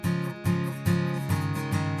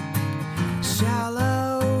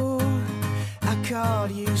shallow. I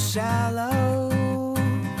called you shallow.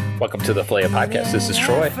 Welcome to the Flaya Podcast. This is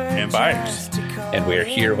Troy. And Byers. And we're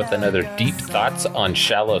here with another deep thoughts on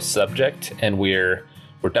shallow subject. And we're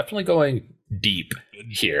definitely going deep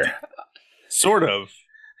here. Sort of.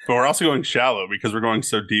 But we're also going shallow because we're going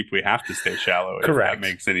so deep we have to stay shallow. Correct. If that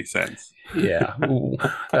makes any sense. Yeah.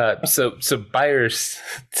 So Byers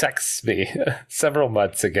texted me several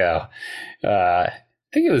months ago. I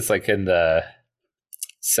think it was like in the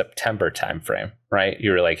September timeframe, right?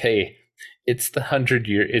 You were like, "Hey, it's the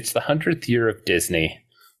 100th year of Disney.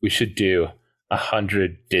 We should do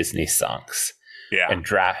 100 Disney songs, and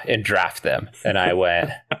draft them." And I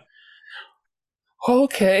went,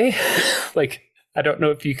 "Okay." Like, I don't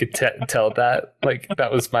know if you could tell that. Like,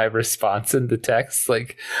 that was my response in the text.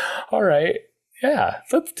 Like, all right, yeah,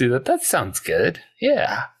 let's do that. That sounds good.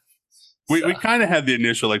 Yeah. We kind of had the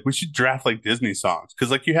initial, like, we should draft like Disney songs.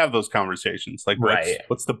 Because like you have those conversations. Like,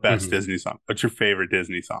 what's the best Disney song? What's your favorite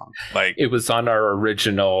Disney song? Like, it was on our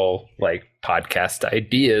original like podcast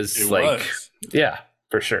ideas. It was. Yeah,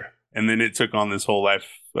 for sure. And then it took on this whole life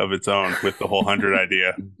of its own with the whole 100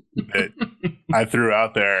 idea that I threw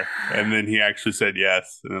out there. And then he actually said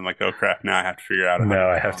yes. And then like, oh crap, now I have to figure out. No,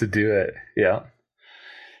 I have to do it. Yeah.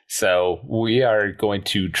 So we are going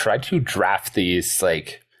to try to draft these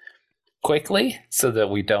like quickly so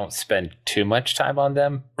that we don't spend too much time on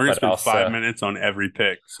them. We're going to spend 5 minutes on every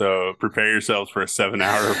pick. So prepare yourselves for a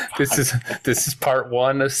 7-hour. This is part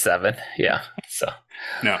 1 of 7. Yeah. So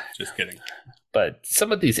no, just kidding. But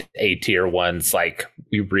some of these A tier ones, like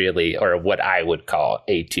we really, or what I would call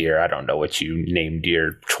A tier, I don't know what you named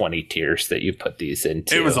your 20 tiers that you put these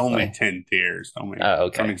into. It was only 10 tiers. Oh,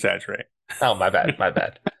 okay. Don't exaggerate. Oh, my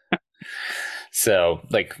bad. So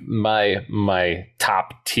like my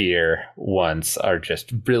top tier ones are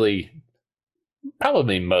just really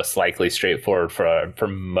probably most likely straightforward for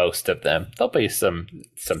most of them. There'll be some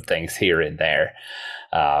things here and there.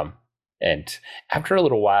 And after a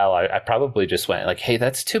little while, I probably just went like, hey,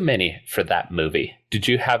 that's too many for that movie. Did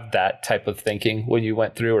you have that type of thinking when you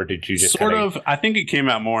went through, or did you just sort of? I think it came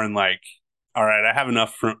out more in like, all right, I have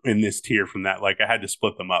enough in this tier from that. Like I had to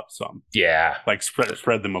split them up some. Yeah. Like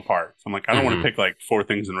spread them apart. So I'm like, I don't want to pick like 4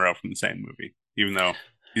 things in a row from the same movie, even though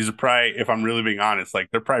these are probably, if I'm really being honest,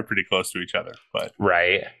 like they're probably pretty close to each other. But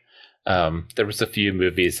right. There was a few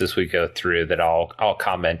movies as we go through that I'll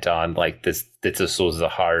comment on. Like this was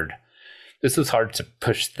hard to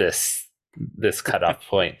push this cutoff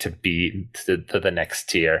point to be to the next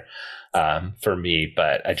tier for me,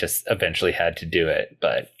 but I just eventually had to do it.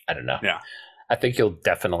 But I don't know. Yeah, I think you'll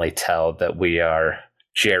definitely tell that we are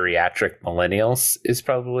geriatric millennials is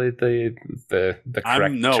probably the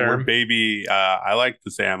correct term. We're baby. I like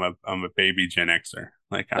to say I'm a baby Gen Xer.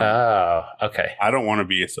 Like, okay. I don't want to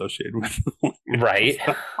be associated with them. Right.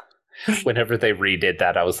 Whenever they redid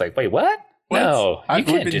that, I was like, wait, what? No, we've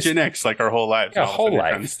been Gen X like our whole lives. Yeah, whole life.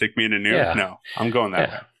 Trying to stick me in a new. Yeah. No, I'm going that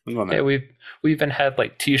way. I'm going that way. We even had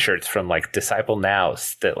like T-shirts from like Disciple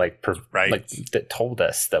Nows that like that told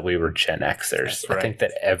us that we were Gen Xers. Right. I think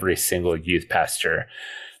that every single youth pastor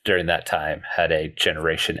during that time had a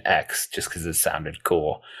Generation X just because it sounded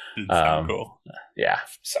cool. It sounded cool. Yeah.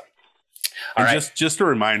 So, all right. Just a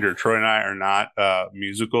reminder: Troy and I are not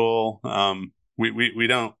musical.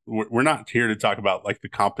 We're not here to talk about like the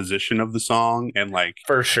composition of the song and like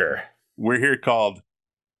for sure. We're here called,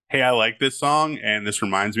 hey, I like this song and this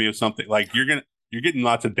reminds me of something. Like you're getting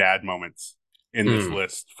lots of dad moments in this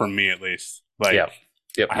list from me at least. Like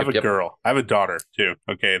I have a girl, I have a daughter too.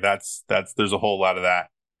 Okay, that's there's a whole lot of that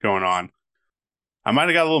going on. I might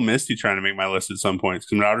have got a little misty trying to make my list at some points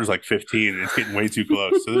because my daughter's like 15 and it's getting way too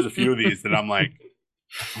close. So there's a few of these that I'm like,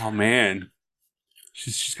 oh man.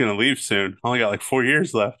 She's going to leave soon. Only got like 4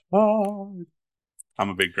 years left. Oh, I'm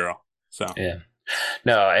a big girl. So, yeah.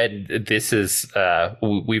 No, and this is,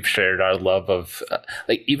 we've shared our love of,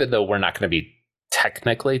 like, even though we're not going to be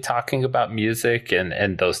technically talking about music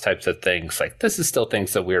and those types of things, like, this is still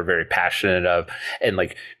things that we're very passionate of. And,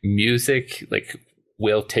 like, music, like,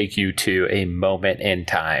 will take you to a moment in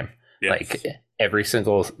time. Yes. Like, every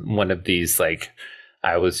single one of these, like,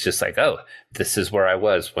 I was just like, oh, this is where I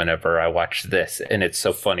was whenever I watched this. And it's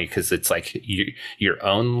so funny because it's like your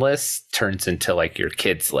own list turns into like your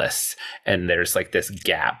kids' list. And there's like this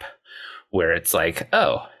gap where it's like,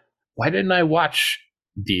 oh, why didn't I watch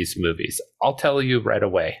these movies? I'll tell you right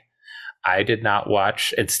away. I did not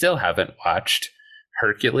watch and still haven't watched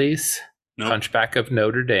Hercules, Hunchback of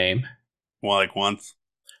Notre Dame. Well, like once.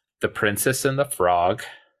 The Princess and the Frog.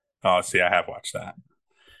 Oh, see, I have watched that.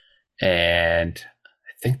 And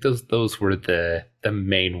I think those were the the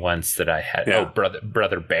main ones that I had. Yeah. Oh,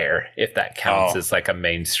 Brother Bear, if that counts as like a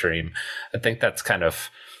mainstream. I think that's kind of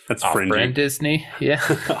off-brand Disney. Yeah.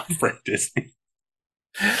 Off-brand Disney.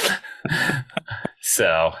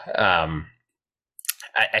 So I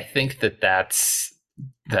think that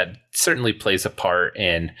certainly plays a part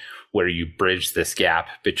in where you bridge this gap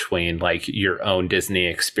between like your own Disney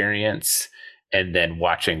experience and then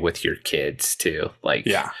watching with your kids too. Like,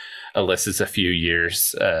 Alyssa's a few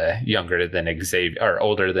years younger than Xavier, or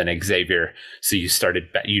older than Xavier, so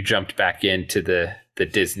you jumped back into the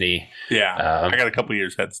Disney. I got a couple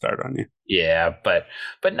years head start on you. Yeah, but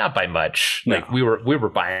not by much. No. Like we were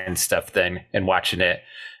buying stuff then and watching it,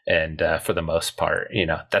 and for the most part,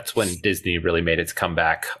 that's when Disney really made its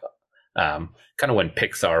comeback. Kind of when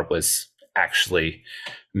Pixar was actually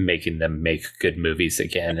making them make good movies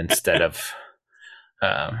again instead of.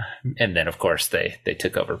 And then of course they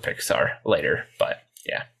took over Pixar later, but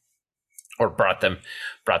yeah, or brought them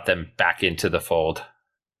back into the fold.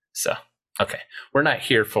 So, okay. We're not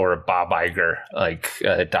here for a Bob Iger, like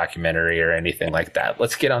documentary or anything like that.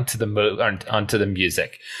 Let's get onto the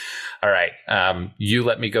music. All right. You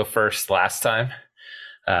let me go first last time.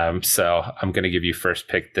 So I'm going to give you first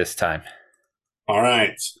pick this time. All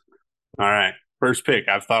right. First pick.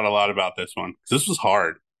 I've thought a lot about this one. This was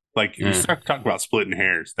hard. Like, you start to talk about splitting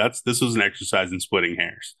hairs. This was an exercise in splitting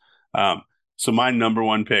hairs. So my number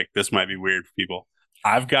one pick, this might be weird for people.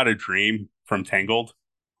 I've Got a Dream from Tangled,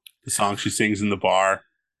 the song she sings in the bar.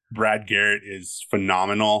 Brad Garrett is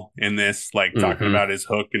phenomenal in this, like talking about his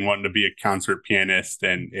hook and wanting to be a concert pianist.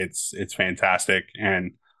 And it's fantastic.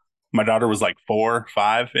 And my daughter was like 4,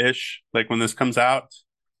 5-ish, like when this comes out.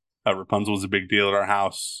 Rapunzel was a big deal at our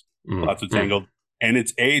house. Lots of Tangled. And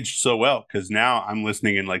it's aged so well because now I'm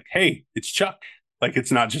listening and like, hey, it's Chuck. Like,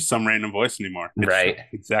 it's not just some random voice anymore. It's right. Chuck,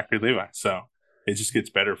 Zachary Levi. So it just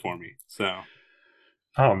gets better for me. So,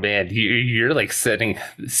 oh man, you're like setting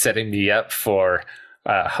me up for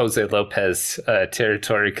Jose Lopez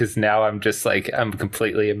territory, because now I'm just like, I'm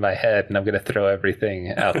completely in my head and I'm going to throw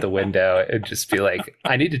everything out the window and just be like,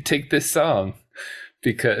 I need to take this song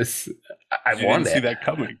because I want it. See that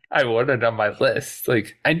coming. I want it on my list.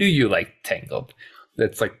 Like, I knew you liked Tangled.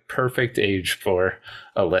 That's like perfect age for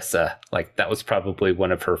Alyssa. Like, that was probably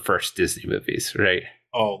one of her first Disney movies, right?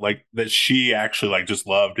 Oh, like that she actually like just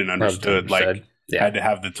loved and understood. Like, had to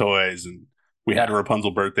have the toys, and we had a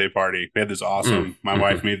Rapunzel birthday party. We had this awesome. My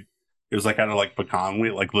wife made. It was like out of like pecan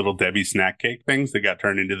wheat, like little Debbie snack cake things that got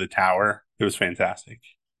turned into the tower. It was fantastic.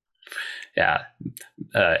 Yeah.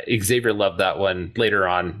 Xavier loved that one. Later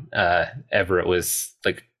on, Everett was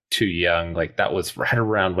like too young. Like, that was right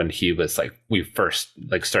around when he was like, we first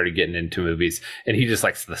like started getting into movies, and he just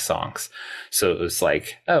likes the songs. So it was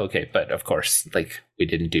like, oh, okay. But of course, like, we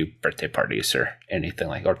didn't do birthday parties or anything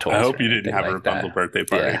like, or toys. I hope you didn't have a Rapunzel birthday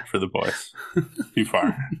party for the boys. Too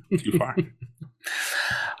far.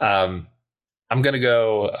 I'm going to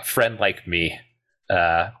go A Friend Like Me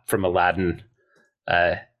from Aladdin.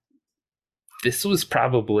 This was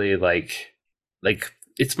probably like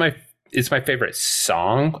it's my favorite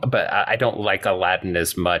song, but I don't like Aladdin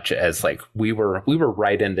as much as like we were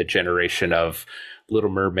right in the generation of Little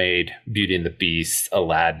Mermaid, Beauty and the Beast,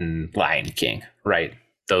 Aladdin, Lion King, right?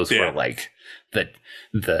 Those were like the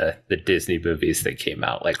Disney movies that came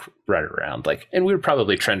out like right around like, and we were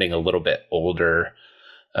probably trending a little bit older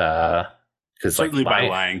because like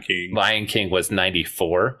Lion King was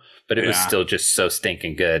 94, but it was still just so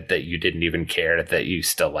stinking good that you didn't even care that you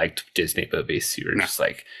still liked Disney movies. You were just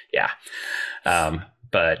like, yeah.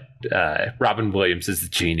 But Robin Williams as the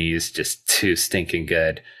genie is just too stinking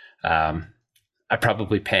good. I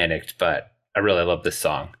probably panicked, but I really love this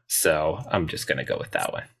song, so I'm just gonna go with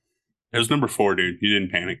that one. It was number 4, dude. You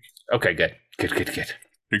didn't panic. Okay, good.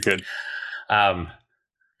 You're good. I'm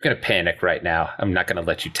gonna panic right now. I'm not gonna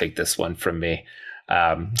let you take this one from me.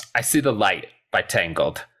 I See the Light by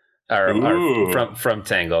Tangled, or from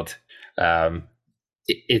Tangled.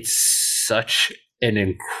 It's such an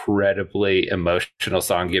incredibly emotional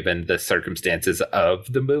song given the circumstances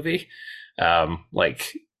of the movie.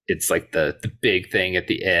 Like, it's like the big thing at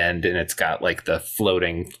the end, and it's got like the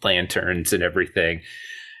floating lanterns and everything.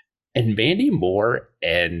 And Mandy Moore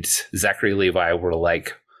and Zachary Levi were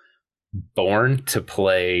like born to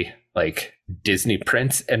play like Disney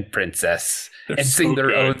prince and princess and sing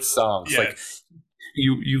their own songs. Yes. Like,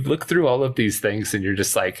 you look through all of these things and you're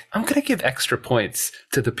just like, I'm going to give extra points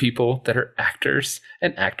to the people that are actors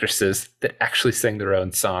and actresses that actually sing their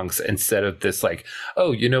own songs, instead of this like,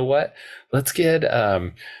 oh, you know what? Let's get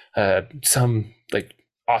some like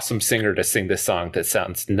awesome singer to sing this song that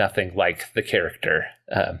sounds nothing like the character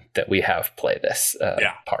that we have play this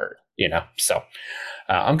part. So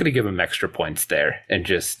I'm going to give him extra points there and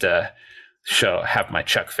just have my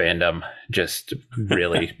Chuck fandom just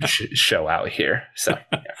really show out here. So,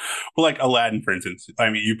 yeah. Well, like Aladdin, for instance. I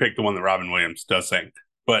mean, you picked the one that Robin Williams does sing,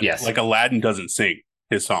 but like Aladdin doesn't sing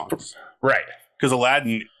his songs, right? Because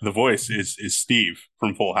Aladdin, the voice is Steve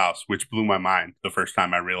from Full House, which blew my mind the first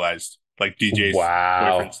time I realized like DJ's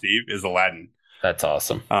boyfriend Steve is Aladdin. That's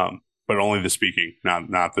awesome. But only the speaking,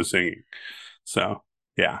 not the singing. So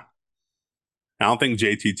yeah, I don't think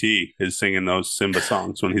JTT is singing those Simba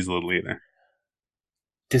songs when he's little either.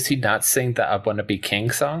 Does he not sing the "I Want to Be King"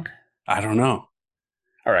 song? I don't know.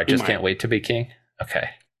 All right, just can't wait to be king. Okay,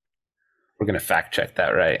 we're gonna fact check that,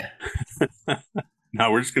 right? No,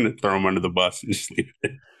 we're just gonna throw him under the bus and just leave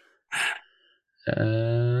it.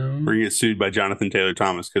 We're gonna get sued by Jonathan Taylor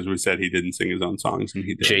Thomas because we said he didn't sing his own songs and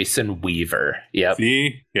he did. Jason Weaver. Yep.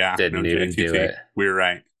 See? Yeah. Didn't even do it. We were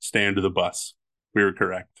right. Stay under the bus. We were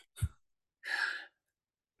correct.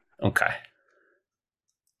 Okay.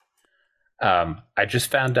 I just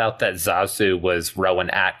found out that Zazu was Rowan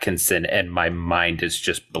Atkinson, and my mind is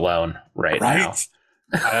just blown right now.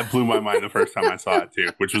 That blew my mind the first time I saw it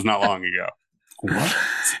too, which was not long ago. What?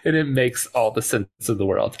 And it makes all the sense in the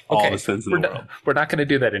world. Okay, all the sense in the world. We're not going to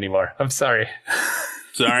do that anymore. I'm sorry.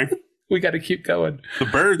 Sorry? We got to keep going. The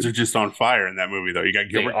birds are just on fire in that movie, though. You got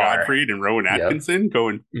Gilbert Gottfried and Rowan Atkinson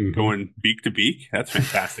going beak to beak. That's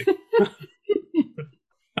fantastic.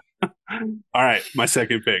 All right, my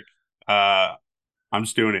second pick. I'm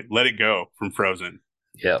just doing it. Let It Go from Frozen.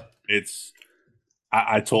 Yep.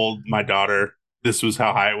 I told my daughter this was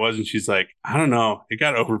how high it was, and she's like, I don't know, it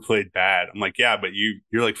got overplayed bad. I'm like, yeah, but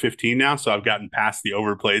you're like 15 now, so I've gotten past the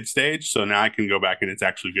overplayed stage, so now I can go back and it's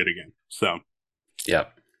actually good again. So,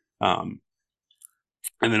 yep. And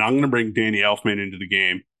then I'm going to bring Danny Elfman into the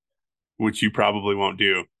game, which you probably won't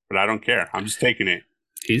do, but I don't care. I'm just taking it.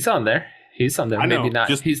 He's on there. I know, maybe not.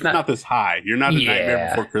 He's not this high. You're not a Nightmare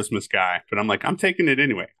Before Christmas guy, but I'm like, I'm taking it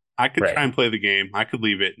anyway. I could try and play the game. I could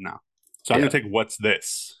leave it now. So I'm going to take What's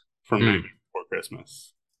This from Nightmare Before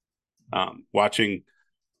Christmas. Watching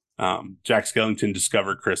Jack Skellington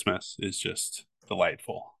discover Christmas is just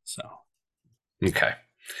delightful. So, okay.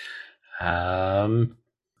 I'm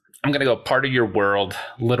going to go Part of Your World,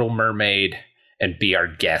 Little Mermaid, and Be Our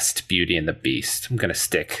Guest, Beauty and the Beast. I'm going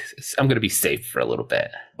to be safe for a little bit.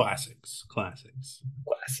 Classics.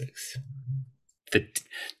 The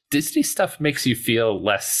Disney stuff makes you feel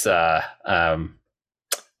less, a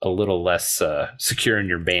little less secure in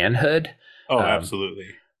your manhood. Oh, absolutely.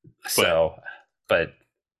 But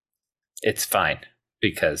it's fine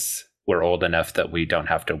because we're old enough that we don't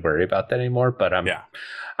have to worry about that anymore. But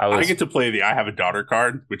I get to play the I Have a Daughter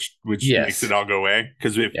card, which makes it all go away.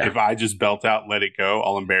 Because if I just belt out Let It Go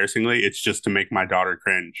all embarrassingly, it's just to make my daughter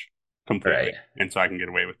cringe completely. Right. And so I can get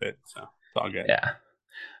away with it. So it's all good. Yeah.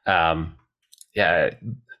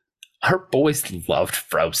 Her boys loved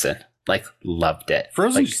Frozen. Loved it.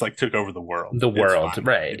 Frozen just took over the world.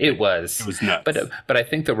 Right? It was nuts. But I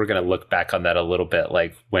think that we're going to look back on that a little bit,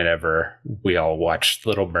 whenever we all watched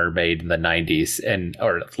Little Mermaid in the 90s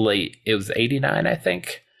or late. It was 89, I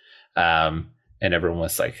think. And everyone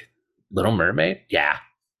was like, Little Mermaid, yeah,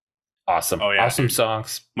 awesome, awesome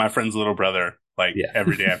songs. My friend's little brother,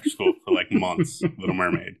 every day after school for months, Little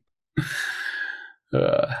Mermaid.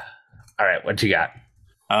 All right, what you got?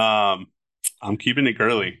 I'm keeping it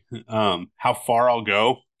girly. How Far I'll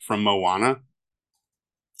Go from Moana.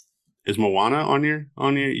 Is Moana on your?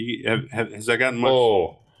 Has that gotten much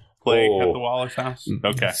play at the Wallace house?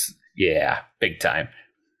 Okay. Yeah, big time.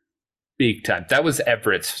 That was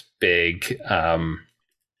Everett's big.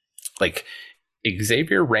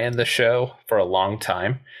 Xavier ran the show for a long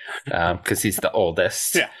time because he's the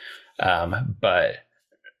oldest. Yeah. But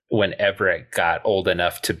when Everett got old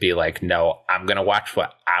enough to be like, no, I'm going to watch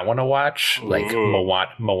what I want to watch.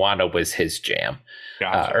 Moana was his jam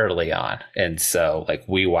early on. And so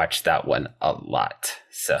we watched that one a lot.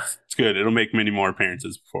 So it's good. It'll make many more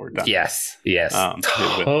appearances before we're done. Yes.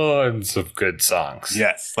 Tons of good songs.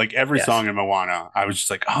 Yes. Every song in Moana, I was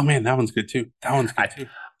just like, oh man, that one's good too.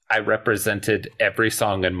 I represented every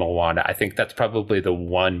song in Moana. I think that's probably the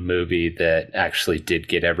one movie that actually did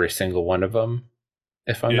get every single one of them.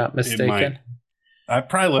 If I'm not mistaken. I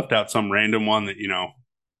probably left out some random one that,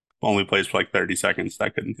 only plays for 30 seconds that I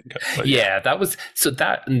couldn't think of. But that was,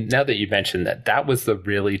 now that you mentioned that was the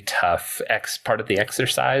really tough part of the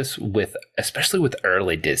exercise especially with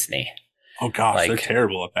early Disney. Oh gosh, they're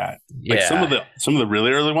terrible at that. Yeah. Some of the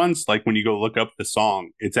really early ones, when you go look up the song,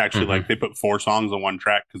 it's actually they put 4 songs on one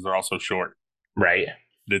track because they're all so short. Right.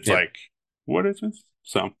 It's what is this?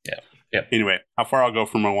 So yeah. Anyway, How Far I'll Go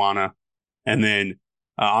from Moana. And then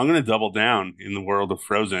I'm going to double down in the world of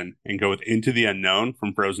Frozen and go with Into the Unknown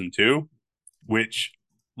from Frozen 2, which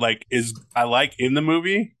I like in the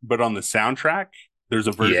movie, but on the soundtrack, there's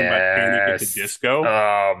a version by Panic at the Disco.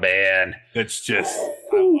 Oh man, that's just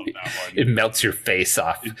I love that one. It melts your face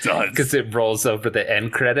off. It does because it rolls over the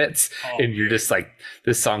end credits, and you're just like,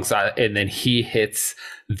 this song's on, and then he hits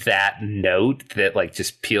that note that like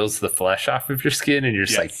just peels the flesh off of your skin, and you're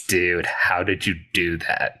just like, dude, how did you do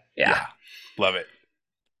that? Yeah, love it.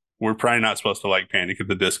 We're probably not supposed to like Panic at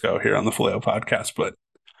the Disco here on the Flail podcast, but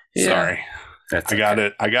sorry. I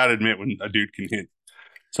gotta admit, when a dude can hit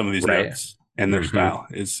some of these notes and their style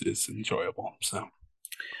is enjoyable. So,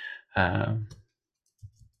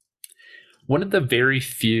 one of the very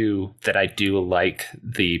few that I do like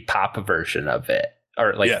the pop version of it,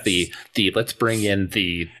 or like the let's bring in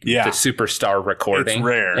the superstar recording. It's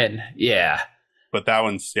rare, and but that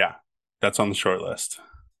one's that's on the short list.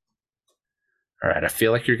 All right, I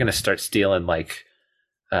feel like you're gonna start stealing like.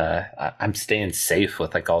 I'm staying safe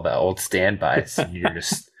with like all the old standbys. And you're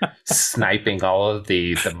just sniping all of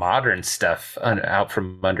the modern stuff out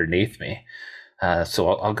from underneath me. So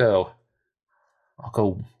I'll go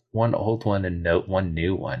one old one and note one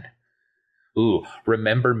new one. Ooh,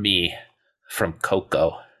 Remember Me from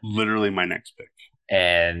Coco. Literally my next pick.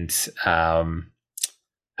 And Hakuna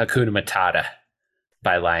Matata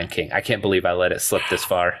by Lion King. I can't believe I let it slip this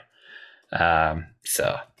far.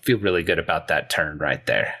 So feel really good about that turn right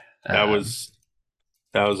there. That was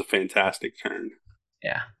a fantastic turn.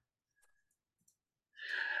 Yeah.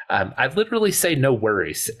 I literally say no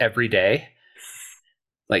worries every day.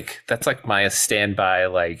 Like that's like my standby,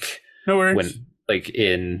 like no worries when like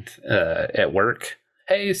in at work.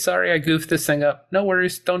 Hey, sorry I goofed this thing up. No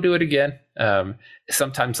worries, don't do it again.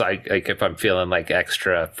 Sometimes like if I'm feeling like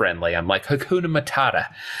extra friendly, I'm like Hakuna Matata.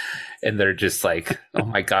 And they're just like, oh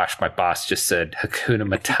my gosh, my boss just said Hakuna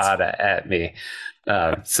Matata at me.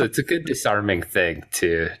 So it's a good disarming thing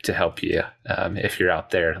to help you if you're out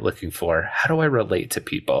there looking for, how do I relate to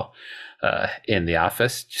people in the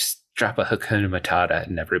office? Just drop a Hakuna Matata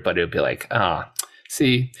and everybody will be like,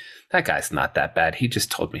 see, that guy's not that bad. He just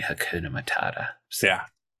told me Hakuna Matata. So. Yeah.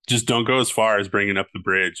 Just don't go as far as bringing up the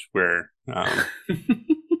bridge where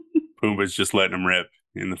Pumbaa's just letting him rip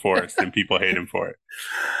in the forest and people hate him for it.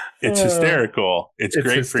 It's hysterical. It's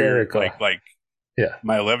great hysterical. For your,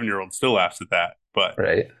 my 11-year-old still laughs at that, but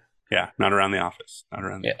not around the office. Not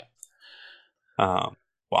around. Well,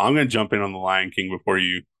 I'm going to jump in on the Lion King before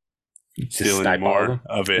you steal any more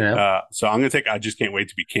of it. Yeah. So I'm going to take I Just Can't Wait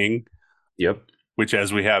to Be King. Yep. Which,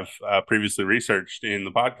 as we have previously researched in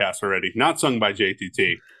the podcast already, not sung by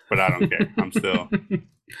JTT, but I don't care. I'm still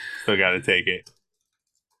got to take it.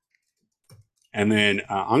 And then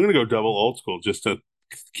I'm going to go double old school just to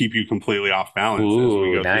keep you completely off balance as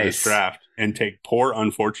we go through this draft, and take Poor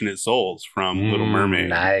Unfortunate Souls from Little Mermaid.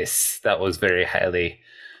 Nice. That was very highly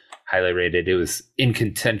rated. It was in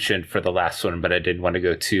contention for the last one, but I didn't want to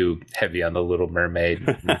go too heavy on the Little Mermaid.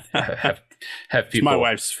 have people. It's my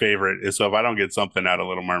wife's favorite. So if I don't get something out of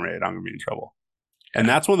Little Mermaid, I'm going to be in trouble. And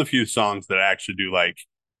that's one of the few songs that I actually do like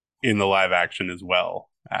in the live action as well.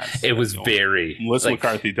 It was very... Melissa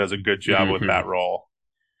McCarthy does a good job with that role.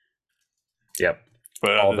 Yep.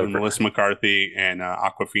 But other than Melissa McCarthy and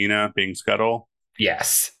Awkwafina being Scuttle,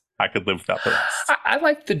 yes, I could live without the rest. I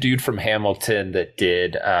like the dude from Hamilton that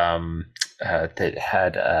did that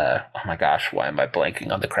had oh my gosh, why am I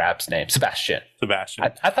blanking on the crab's name? Sebastian.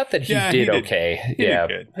 I thought that he did okay. He did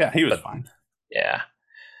good. Yeah, he was fine. Yeah.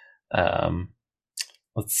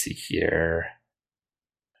 Let's see here.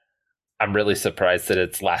 I'm really surprised that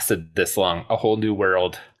it's lasted this long. A Whole New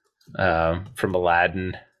World from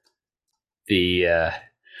Aladdin. The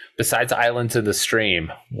besides Islands in the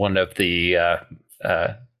Stream, one of the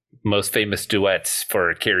most famous duets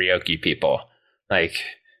for karaoke people. Like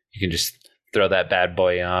you can just throw that bad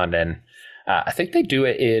boy on, and I think they do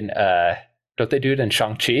it in. Don't they do it in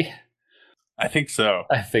Shang-Chi? I think so.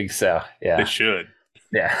 Yeah, they should.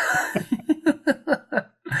 Yeah.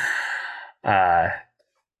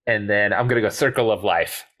 And then I'm gonna go Circle of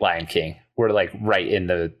Life, Lion King. We're like right in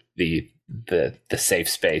the safe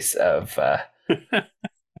space of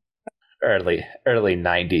early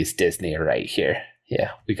 90s Disney right here.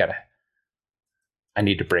 Yeah, I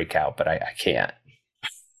need to break out, but I can't.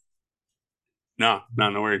 No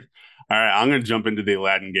worries. All right, I'm going to jump into the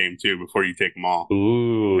Aladdin game too before you take them all.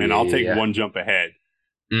 Ooh, and I'll take one jump ahead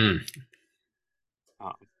to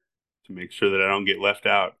make sure that I don't get left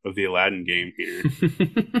out of the Aladdin game here.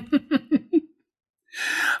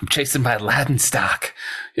 I'm chasing my Aladdin stock.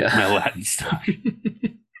 Yeah, my Aladdin stock.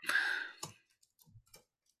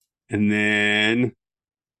 And then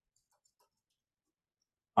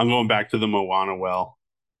I'm going back to the Moana well.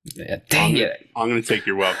 Yeah, dang it. I'm going to take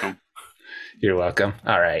You're Welcome. You're welcome.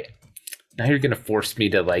 All right. Now you're going to force me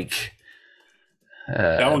to like...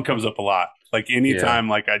 that one comes up a lot. Like anytime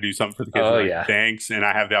like I do something for the kids, thanks, and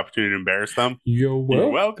I have the opportunity to embarrass them. You're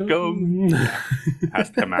welcome. Has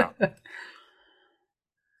to come out. All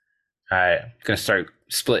right. I'm going to start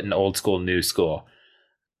splitting old school, new school.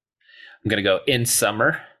 I'm going to go In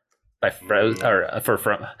Summer by Frozen,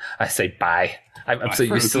 I say bye. I'm so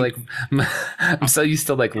used to like, I'm so used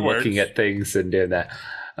to like looking at things and doing that.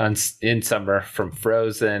 In Summer from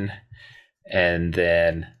Frozen. And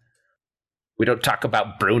then We Don't Talk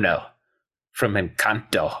About Bruno from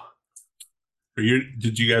Encanto.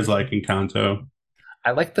 Did you guys like Encanto?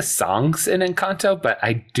 I like the songs in Encanto, but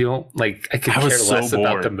I don't like. I could care less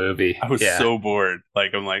about the movie. I was so bored.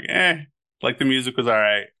 Like I'm like, like the music was all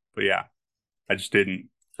right, but yeah, I just didn't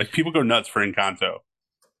like. People go nuts for Encanto,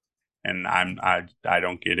 and I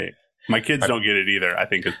don't get it. My kids don't get it either. I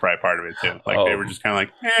think is probably part of it too. Like they were just kind of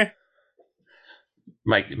like,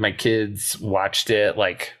 My kids watched it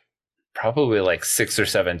like probably like 6 or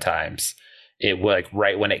 7 times. It was like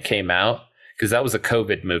right when it came out, because that was a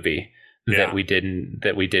COVID movie that we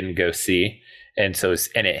didn't go see, and so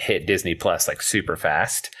it hit Disney Plus like super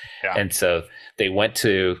fast. And so they went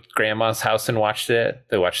to grandma's house and watched it.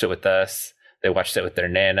 They watched it with us. They watched it with their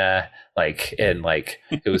nana, and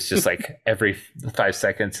it was just like every 5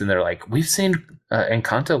 seconds, and they're like, "We've seen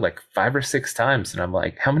Encanto like 5 or 6 times," and I'm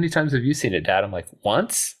like, "How many times have you seen it, Dad?" I'm like,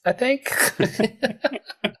 "Once, I think."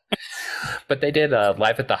 But they did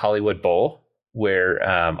Live at the Hollywood Bowl, where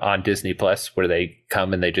on Disney Plus, where they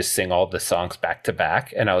come and they just sing all the songs back to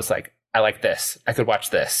back, and I was like, "I like this. I could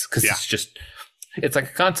watch this because it's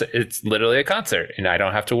like a concert. It's literally a concert, and I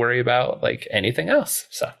don't have to worry about like anything else."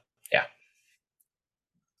 So.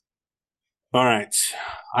 All right.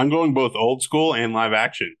 I'm going both old school and live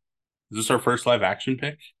action. Is this our first live action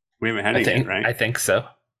pick? We haven't had anything, right? I think so.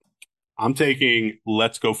 I'm taking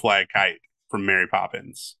Let's Go Fly a Kite from Mary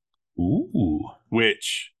Poppins. Ooh.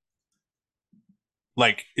 Which,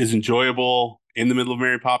 is enjoyable in the middle of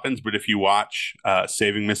Mary Poppins, but if you watch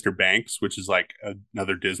Saving Mr. Banks, which is like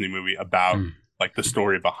another Disney movie about the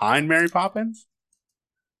story behind Mary Poppins.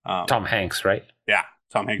 Tom Hanks, right? Yeah.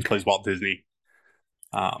 Tom Hanks plays Walt Disney.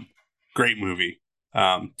 Great movie.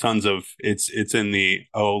 Tons of it's in the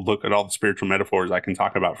look at all the spiritual metaphors I can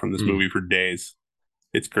talk about from this movie for days.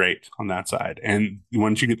 It's great on that side. And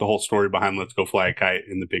once you get the whole story behind Let's Go Fly a Kite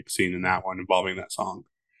and the big scene in that one involving that song,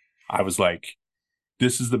 I was like,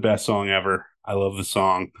 this is the best song ever. I love the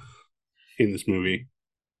song in this movie.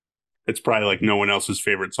 It's probably like no one else's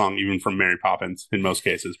favorite song, even from Mary Poppins in most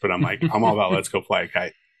cases, but I'm like, I'm all about Let's Go Fly a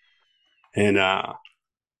Kite. And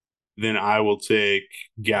then I will take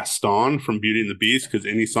Gaston from Beauty and the Beast, because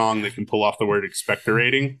any song that can pull off the word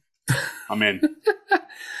expectorating, I'm in.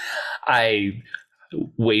 I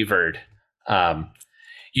wavered.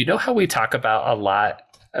 You know how we talk about a lot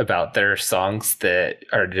about their songs that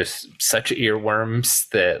are just such earworms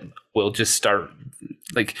that we'll just start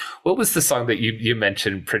like, what was the song that you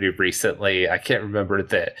mentioned pretty recently? I can't remember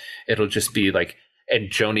that. It'll just be like, and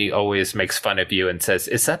Joni always makes fun of you and says,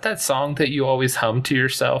 "Is that song that you always hum to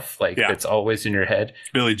yourself? That's always in your head?"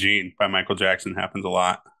 Billie Jean by Michael Jackson happens a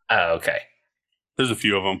lot. Oh, okay. There's a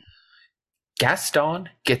few of them. Gaston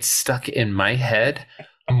gets stuck in my head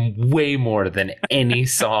way more than any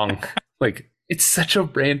song. It's such a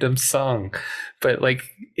random song, but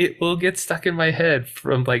it will get stuck in my head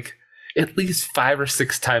from at least 5 or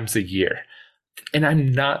 6 times a year. And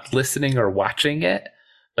I'm not listening or watching it.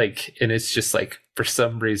 And it's just for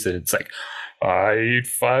some reason, it's I eat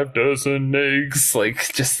 5 dozen eggs. I'm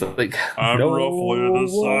roughly the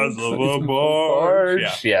size of a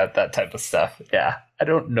barge. Yeah, that type of stuff. Yeah. I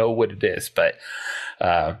don't know what it is, but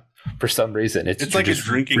for some reason, it's like a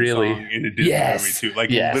drinking song in a Disney movie too.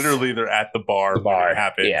 Literally, they're at the bar when it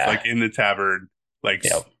happens, in the tavern,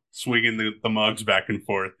 swinging the mugs back and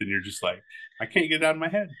forth, and you're just like, I can't get it out of my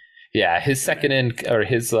head. Yeah, his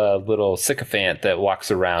his little sycophant that walks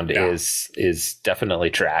around is definitely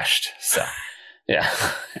trashed. So, yeah.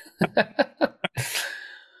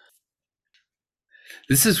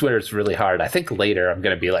 This is where it's really hard. I think later I'm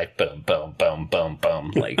going to be like, boom, boom, boom, boom,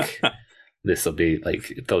 boom. This will be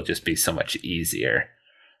they'll just be so much easier.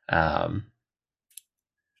 Do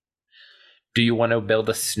you want to build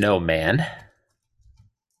a snowman?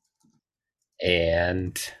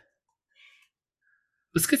 And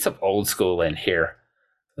let's get some old school in here.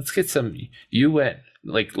 Let's get some. You went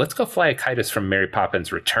Let's Go Fly a Kite is from Mary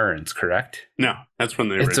Poppins Returns, correct? No, that's from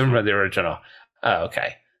the original. It's from the original. Oh,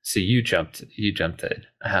 okay. So you jumped in.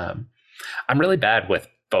 I'm really bad with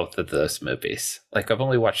both of those movies. Like, I've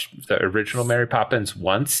only watched the original Mary Poppins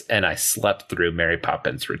once, and I slept through Mary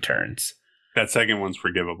Poppins Returns. That second one's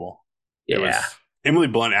forgivable. Yeah. Emily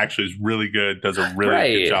Blunt actually is really good, does a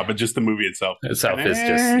really good job, but just the movie itself is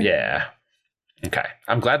just, yeah. Okay.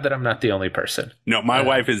 I'm glad that I'm not the only person. No, my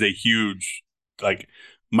wife is a huge, like,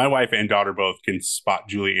 my wife and daughter both can spot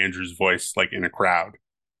Julie Andrews' voice, like, in a crowd.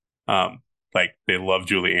 Like, they love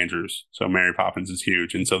Julie Andrews. So Mary Poppins is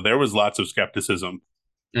huge. And so there was lots of skepticism.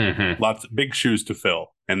 Lots of big shoes to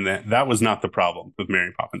fill, and that was not the problem with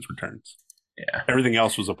Mary Poppins Returns. Yeah, everything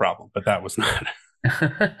else was a problem, but that was not.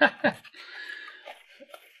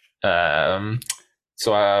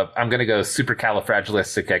 So I'm gonna go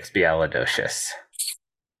supercalifragilisticexpialidocious.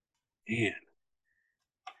 Man,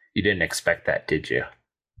 you didn't expect that, did you?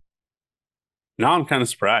 No, I'm kind of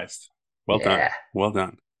surprised. Well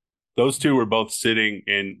done. Those two were both sitting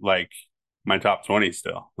in like my top 20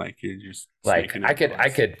 still. Like, you're just like, I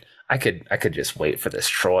could just wait for this.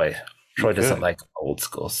 Troy doesn't like old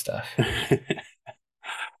school stuff.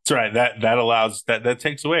 That's right. That allows that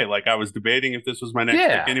takes away. Like, I was debating if this was my next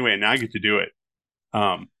pick anyway, and now I get to do it.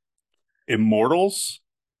 Immortals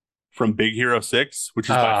from Big Hero 6, which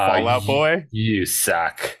is by Fall Out Boy. You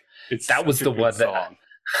suck. That was the one that.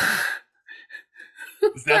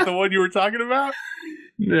 Is that the one you were talking about?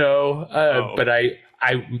 No, but I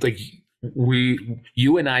like.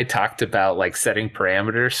 You and I talked about like setting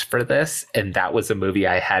parameters for this, and that was a movie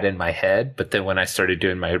I had in my head. But then when I started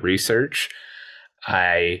doing my research,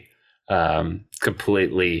 I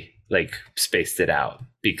completely like spaced it out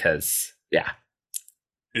because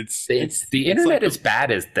it's the internet is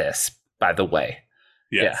bad as this, by the way.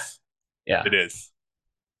 Yes. Yeah, it is.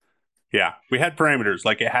 Yeah, we had parameters,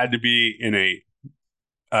 like it had to be in a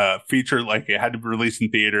feature, like it had to be released in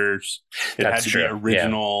theaters. It had to be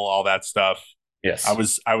original, all that stuff. Yes.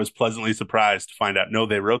 I was pleasantly surprised to find out, no,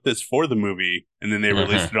 they wrote this for the movie and then they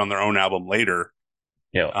released it on their own album later.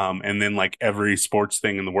 Yeah. And then like every sports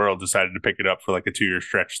thing in the world decided to pick it up for like a 2-year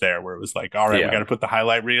stretch there where it was like, all right, we got to put the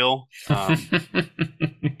highlight reel.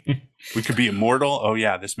 We could be immortal. Oh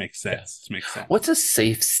yeah, this makes sense. This makes sense. What's a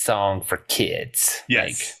safe song for kids?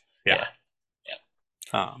 Yes.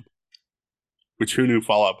 Which, who knew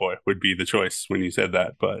Fall Out Boy would be the choice when you said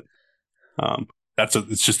that, but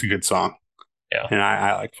it's just a good song. Yeah. And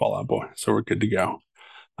I like Fall Out Boy, so we're good to go.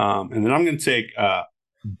 And then I'm going to take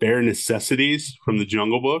Bare Necessities from The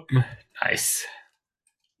Jungle Book. Nice.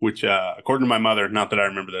 Which, according to my mother, not that I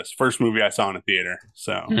remember this, first movie I saw in a theater.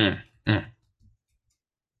 So. All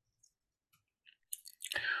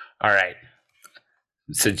right.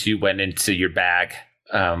 Since you went into your bag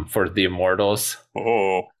for the Immortals.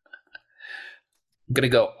 Oh. I'm going to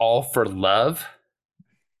go All for Love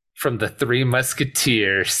from the Three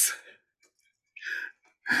Musketeers.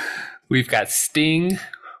 We've got Sting.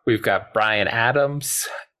 We've got Bryan Adams.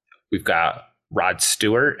 We've got Rod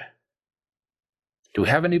Stewart. Do we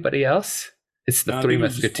have anybody else? It's the Three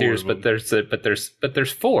Musketeers, but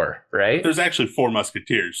there's four, right? There's actually 4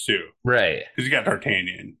 Musketeers too, right? Because you got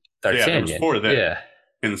D'Artagnan. D'Artagnan. So there was 4 there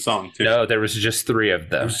in the song too. No, there was just 3 of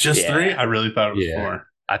them. It was just 3? I really thought it was 4.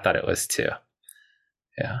 I thought it was 2.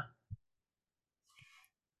 Yeah.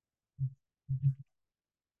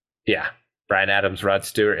 Yeah. Bryan Adams, Rod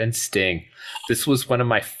Stewart, and Sting. This was one of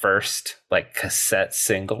my first like cassette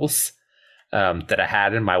singles that I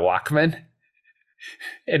had in my Walkman.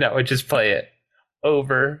 And I would just play it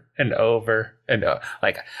over and over and over.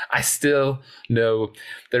 Like, I still know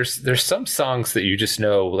there's some songs that you just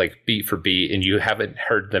know like beat for beat and you haven't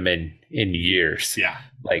heard them in years. Yeah.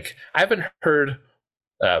 Like, I haven't heard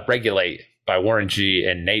Regulate by Warren G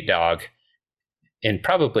and Nate Dogg in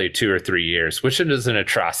probably 2 or 3 years, which is an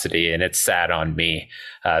atrocity, and it's sad on me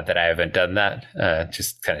that I haven't done that.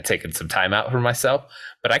 Just kind of taking some time out for myself.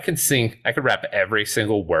 But I could rap every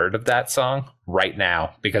single word of that song right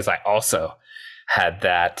now because I also had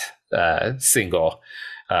that single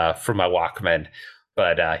from my Walkman.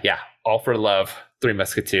 But All for Love, Three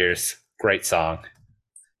Musketeers, great song.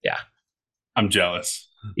 Yeah. I'm jealous.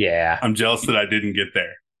 Yeah. I'm jealous that I didn't get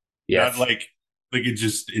there. Yes. Not like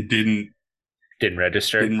it didn't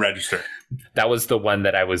register. Didn't register. That was the one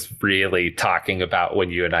that I was really talking about when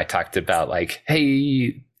you and I talked about like,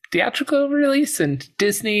 hey, theatrical release and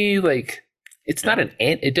Disney, like it's not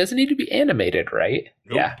it doesn't need to be animated, right?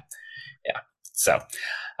 Nope. Yeah. So,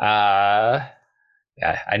 I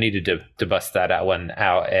needed to bust that one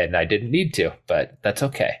out, and I didn't need to, but that's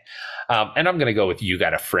okay. And I'm gonna go with You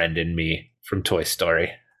Got a Friend in Me from Toy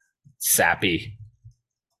Story. Sappy,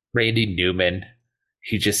 Randy Newman.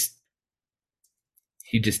 He just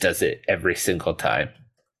does it every single time.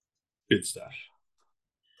 Good stuff.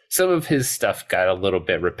 some of his stuff got a little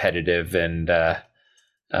bit repetitive, and I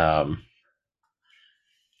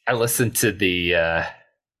listened to the.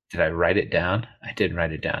 Did I write it down? I didn't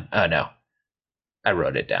write it down. Oh no, I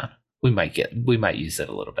wrote it down. We might use it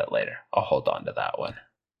a little bit later. I'll hold on to that one.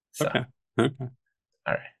 So. Okay.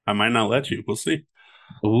 All right. I might not let you. We'll see.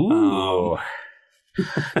 Ooh.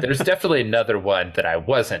 There's definitely another one that I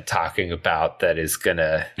wasn't talking about that is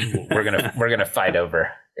we're gonna fight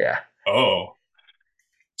over. Yeah. Oh.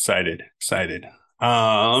 Excited.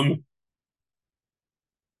 Now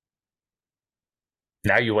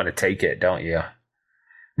you want to take it, don't you?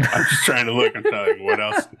 I'm just trying to look. I'm telling what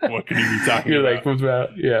else? What could you be talking You're about? Like,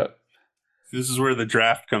 what's yeah. This is where the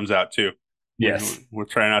draft comes out too. Yes. We're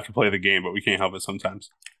trying not to play the game, but we can't help it sometimes.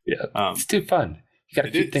 Yeah. It's too fun. You gotta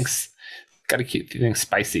keep things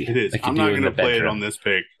spicy. It is. Like I'm not going to play it on this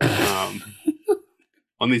pick.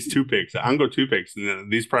 On these 2 picks. I'm going to go 2 picks.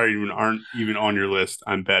 And these probably aren't even on your list,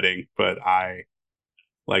 I'm betting, but I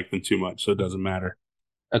like them too much, so it doesn't matter.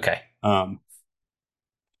 Okay. I'm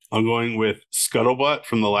going with Scuttlebutt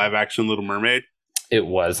from the live action Little Mermaid. It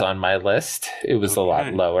was on my list. It was a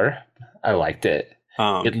lot lower. I liked it.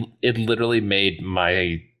 It literally made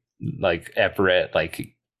my Everett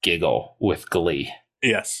giggle with glee.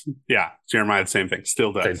 Yes. Yeah. Jeremiah, the same thing.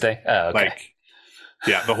 Still does. Same thing? Oh, okay.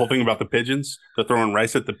 Yeah, the whole thing about the pigeons. They're throwing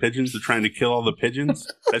rice at the pigeons. They're trying to kill all the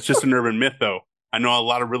pigeons. That's just an urban myth, though. I know a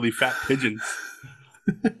lot of really fat pigeons.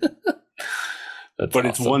 But awesome.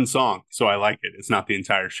 It's one song, so I like it. It's not the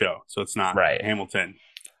entire show. So it's not Hamilton.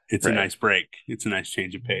 It's a nice break. It's a nice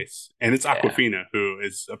change of pace. And it's Awkwafina, who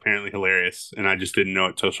is apparently hilarious. And I just didn't know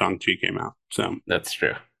it till Shang-Chi came out. So that's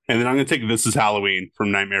true. And then I'm going to take This Is Halloween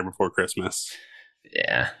from Nightmare Before Christmas.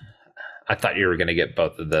 Yeah. I thought you were going to get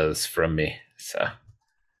both of those from me. So,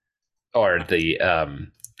 or the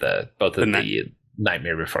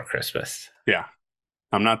Nightmare Before Christmas. Yeah.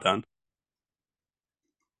 I'm not done.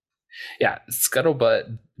 Yeah,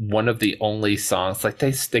 Scuttlebutt, one of the only songs,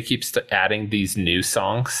 they keep adding these new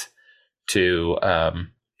songs to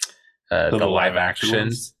the live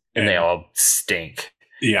actions, and they all stink.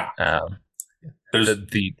 Yeah.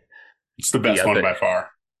 It's the best one by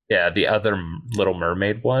far. Yeah, the other Little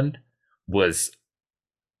Mermaid one was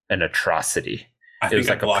an atrocity. I think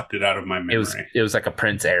I blocked it out of my memory. It was like a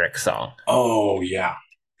Prince Eric song. Oh, yeah.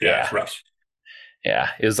 Yeah, it's rough. Yeah,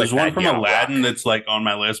 it was There's one from Aladdin that's on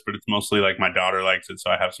my list, but it's mostly my daughter likes it,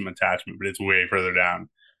 so I have some attachment, but it's way further down.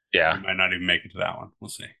 Yeah. I might not even make it to that one. We'll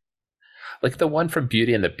see. The one from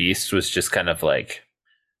Beauty and the Beast was just kind of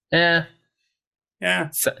Yeah.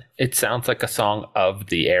 It sounds like a song of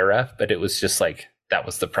the era, but it was just that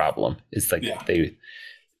was the problem. It's they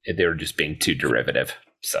were just being too derivative.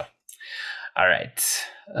 So, all right.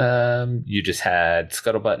 You just had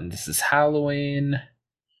Scuttlebutt and This Is Halloween.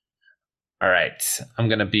 All right, I'm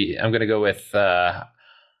gonna go with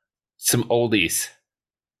some oldies.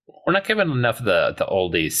 We're not giving enough of the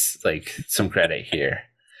oldies some credit here,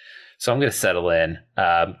 so I'm gonna settle in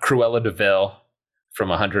Cruella de Vil from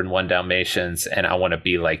 101 Dalmatians, and I Want to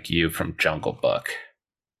Be Like You from Jungle Book.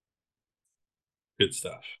 Good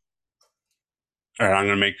stuff. All right, I'm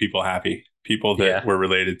gonna make people happy. People that we're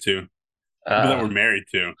related to, people that we're married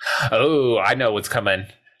to. Oh, I know what's coming.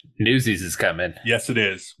 Newsies is coming. Yes, it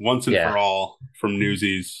is. Once and for all from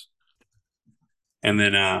Newsies. And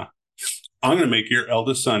then I'm going to make your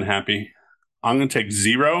eldest son happy. I'm going to take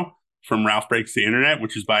Zero from Ralph Breaks the Internet,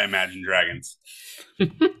 which is by Imagine Dragons.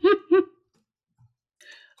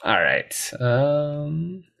 All right.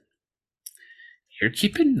 You're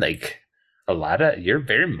keeping you're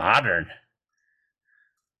very modern.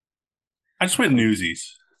 I just went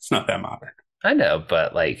Newsies. It's not that modern. I know,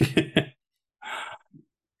 but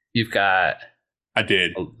you've got I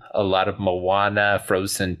did a lot of Moana,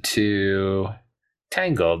 Frozen 2,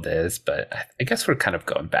 Tangled is, but I guess we're kind of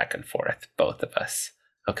going back and forth, both of us.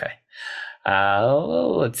 Okay.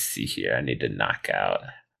 Let's see here. I need to knock out.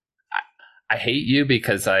 I Hate You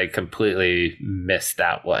because I completely missed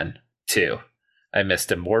that one too. I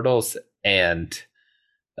missed Immortals and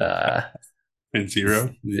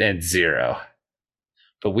Zero. And Zero.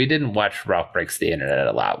 But we didn't watch Ralph Breaks the Internet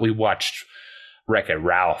a lot. We watched Wreck-It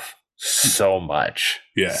Ralph so much.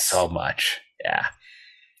 Yeah. So much. Yeah.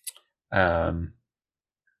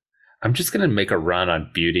 I'm just going to make a run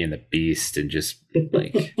on Beauty and the Beast and just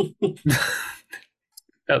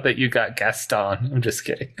now that you got Gaston. I'm just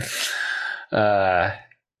kidding. Let's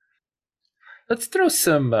throw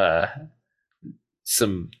some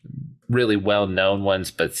really well-known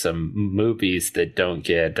ones, but some movies that don't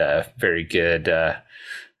get very good,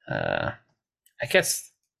 I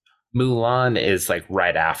guess, Mulan is like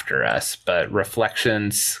right after us, but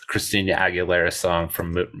Reflections, Christina Aguilera song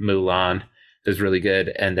from Mulan is really good.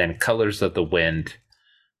 And then Colors of the Wind.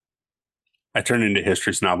 I turn into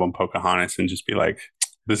history snob on Pocahontas and just be like,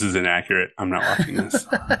 this is inaccurate. I'm not watching this.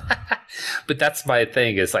 But that's my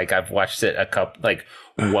thing is like, I've watched it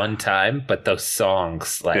one time, but those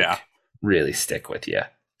songs really stick with you.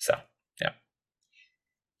 So, yeah.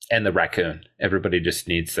 And the raccoon. Everybody just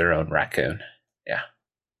needs their own raccoon. Yeah.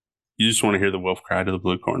 You just want to hear the wolf cry to the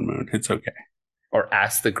blue corn moon. It's okay. Or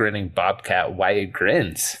ask the grinning bobcat why it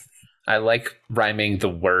grins. I like rhyming the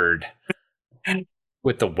word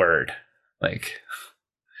with the word. Like,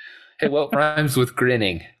 hey, what rhymes with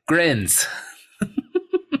grinning? Grins.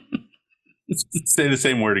 Say the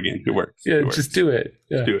same word again. It works. Yeah, it works. Just do it.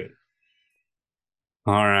 Yeah. Just do it.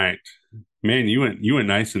 All right. Man, you went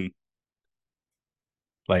nice and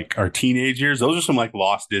like our teenage years. Those are some like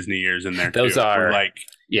lost Disney years in there. Those are like,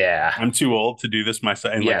 yeah. I'm too old to do this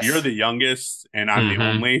myself. And like you're the youngest and I'm the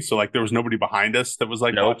only. So like there was nobody behind us that was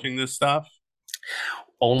like watching this stuff.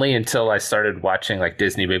 Only until I started watching like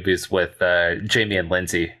Disney movies with Jamie and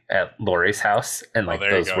Lindsay at Lori's house, and like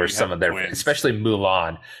those were some of their, especially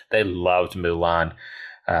Mulan. They loved Mulan.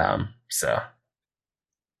 So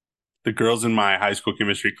the girls in my high school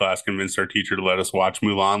chemistry class convinced our teacher to let us watch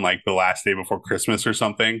Mulan like the last day before Christmas or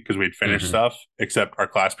something because we'd finished stuff. Except our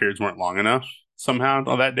class periods weren't long enough somehow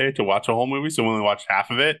on that day to watch a whole movie, so we only watched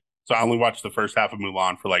half of it. So I only watched the first half of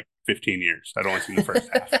Mulan for like 15 years. I'd only seen the first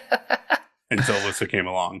half. Until Alyssa came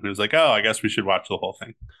along. It was like, oh, I guess we should watch the whole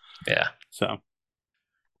thing. Yeah. So,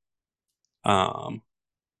 I'm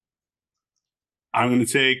going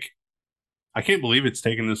to take, I can't believe it's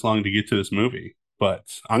taken this long to get to this movie,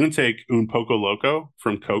 but I'm going to take Un Poco Loco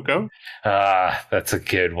from Coco. That's a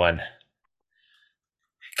good one.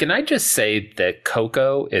 Can I just say that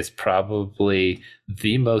Coco is probably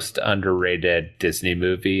the most underrated Disney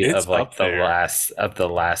movie of like the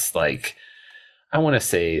last, like, I want to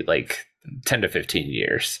say like 10 to 15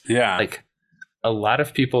 years. Yeah. Like a lot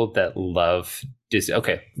of people that love Disney.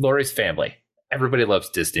 Okay. Lori's family. Everybody loves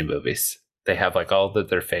Disney movies. They have like all of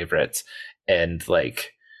their favorites. And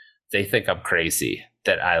like, they think I'm crazy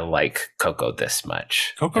that I like Coco this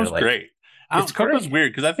much. Coco's great. Coco's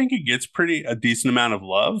weird because I think it gets a decent amount of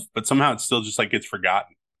love, but somehow it still just like gets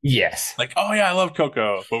forgotten. Yes. Like, oh yeah, I love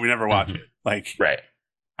Coco, but we never watch it. Like, right.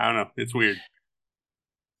 I don't know. It's weird.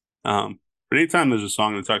 But anytime there's a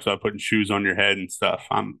song that talks about putting shoes on your head and stuff,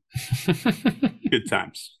 I'm good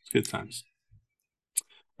times. It's good times.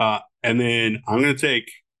 And then I'm going to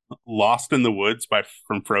take Lost in the Woods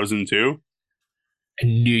from Frozen 2. I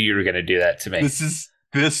knew you were going to do that to me.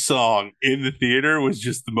 This song in the theater was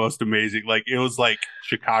just the most amazing. Like it was like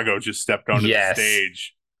Chicago just stepped onto the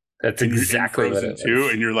stage. That's exactly what it was. Frozen 2,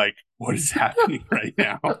 and you're like, what is happening right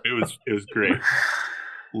now? It was great.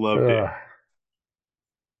 Loved it.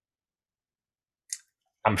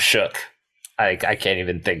 I'm shook. I can't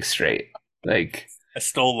even think straight. Like I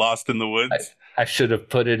stole Lost in the Woods. I should have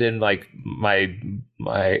put it in like my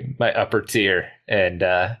upper tier, and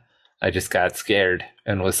I just got scared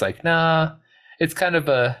and was like, nah. It's kind of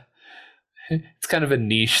a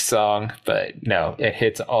niche song, but no, it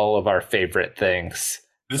hits all of our favorite things.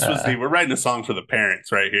 This was we're writing a song for the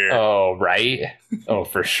parents right here. Oh, right. Oh,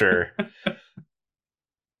 for sure.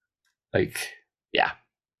 Like, yeah.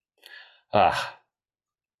 I'm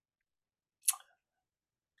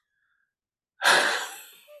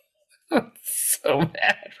so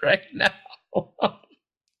mad right now.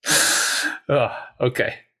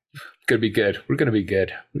 Okay. Gonna be good. We're gonna be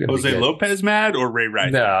good. Jose Lopez mad or Ray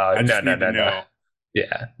Rice? No.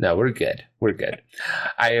 Yeah, no, we're good. We're good.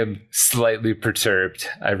 I am slightly perturbed.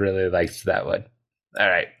 I really liked that one. All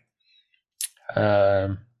right.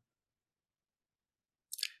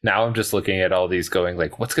 Now I'm just looking at all these going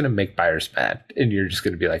like, what's gonna make buyers mad? And you're just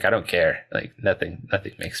gonna be like, I don't care. Like nothing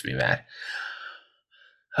makes me mad.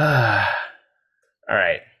 All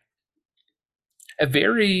right. A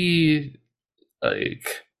very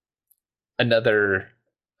like another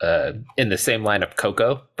in the same line of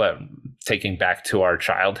Coco, but taking back to our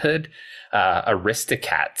childhood,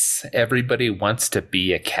 Aristocats. Everybody wants to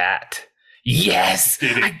be a cat. Yes,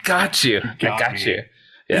 I got you. I got you.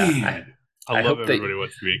 Yeah, I love everybody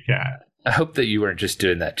wants to be a cat. I hope that you weren't just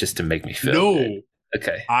doing that just to make me feel good.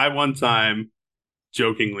 Okay. I one time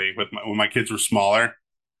jokingly when my kids were smaller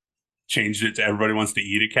changed it to everybody wants to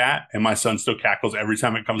eat a cat, and my son still cackles every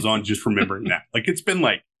time it comes on just remembering that. Like it's been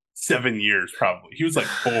like 7 years probably. He was like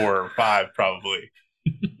 4 or 5 probably.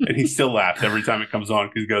 And he still laughs every time it comes on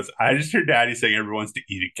because he goes, I just heard Daddy saying everyone wants to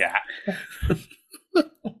eat a cat.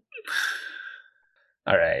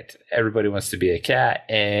 All right. Everybody Wants to Be a Cat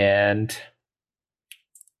and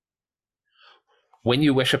When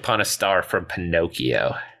You Wish Upon a Star from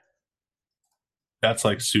Pinocchio. That's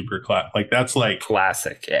like super classic. Like that's like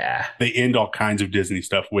classic. Yeah. They end all kinds of Disney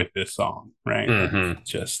stuff with this song, right? Mm-hmm.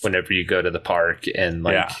 Just whenever you go to the park and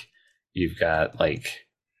you've got like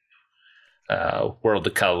World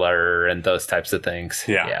of Color and those types of things.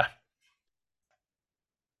 Yeah.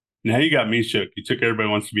 Now you got me shook. You took Everybody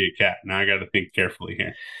Wants to Be a Cat. Now I got to think carefully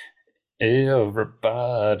here.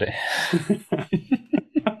 Everybody.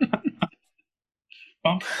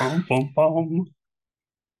 Bum, bum, bum, bum.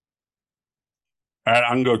 All right,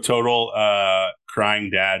 I'm going to go total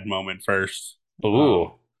crying dad moment first.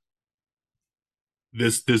 Ooh.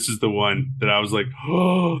 This is the one that I was like,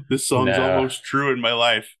 oh, this song's almost true in my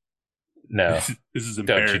life. No. This is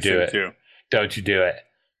embarrassing. Don't you do it. Too. Don't you do it.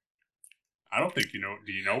 I don't think you know.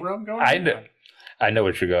 Do you know where I'm going? I know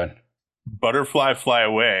where you're going. Butterfly Fly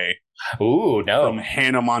Away. Ooh, no. From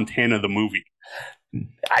Hannah Montana, the movie.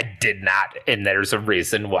 I did not, and there's a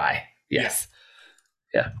reason why. Yes.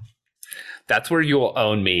 Yeah. That's where you'll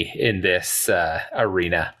own me in this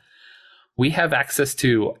arena. We have access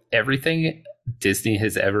to everything Disney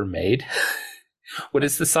has ever made. What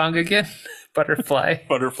is the song again? Butterfly?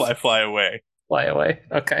 Butterfly Fly Away. Fly Away.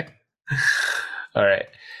 Okay. All right.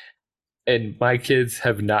 And my kids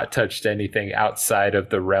have not touched anything outside of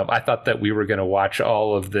the realm. I thought that we were going to watch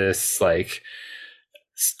all of this like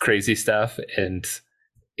crazy stuff, and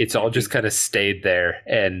it's all just kind of stayed there.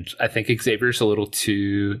 And I think Xavier's a little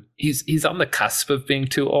too, he's on the cusp of being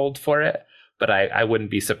too old for it, but I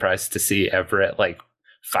wouldn't be surprised to see Everett like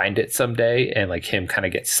find it someday and like him kind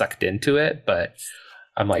of get sucked into it. But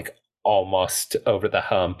I'm like almost over the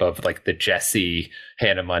hump of like the Jessie,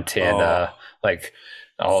 Hannah Montana, like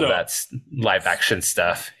all of that live action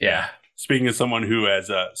stuff. Yeah. Speaking of someone who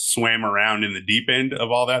has swam around in the deep end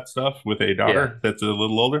of all that stuff with a daughter that's a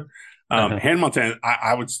little older, Hannah Montana,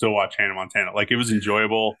 I would still watch Hannah Montana. Like it was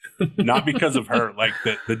enjoyable, not because of her, like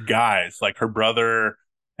the guys, like her brother,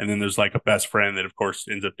 and then there's like a best friend that of course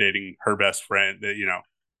ends up dating her best friend. That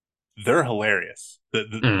they're hilarious.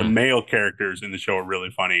 The male characters in the show are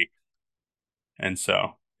really funny, and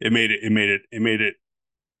so it made it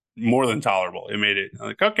more than tolerable. It made it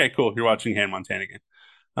like, okay, cool, you're watching Hannah Montana again.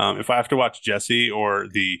 If I have to watch Jessie or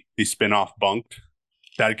the spinoff Bunked,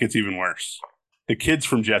 that gets even worse. The kids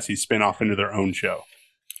from Jessie spin off into their own show.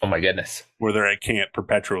 Oh my goodness. Where they're at camp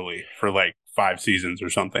perpetually for like 5 seasons or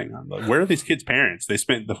something. I'm like, where are these kids' parents? They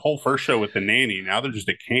spent the whole first show with the nanny. Now they're just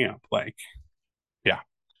at camp. Like, yeah,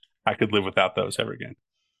 I could live without those ever again.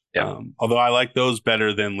 Yeah. Although I like those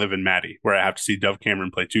better than Liv and Maddie, where I have to see Dove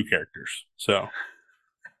Cameron play 2 characters. So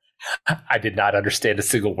I did not understand a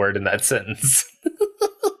single word in that sentence.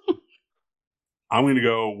 I'm going to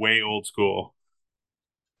go way old school.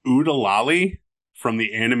 Ooda Lolly from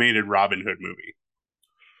the animated Robin Hood movie.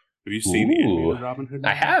 Have you seen the animated Robin Hood movie?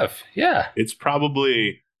 I have, yeah. It's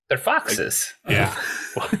probably... They're foxes. Like, yeah.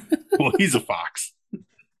 Well, he's a fox.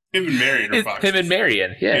 Him and Marion are foxes. Him and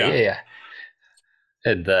Marion, yeah.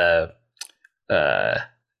 And the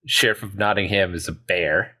Sheriff of Nottingham is a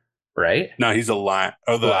bear, right? No, he's a lion.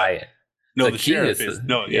 Oh, the lion. No, the sheriff is...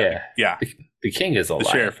 No, yeah. The king is a lion.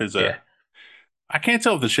 The sheriff is a... I can't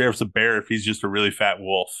tell if the sheriff's a bear if he's just a really fat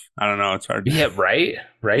wolf. I don't know. It's hard to... Yeah, right?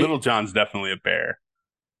 Little John's definitely a bear.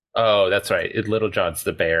 Oh, that's right. Little John's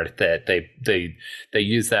the bear that they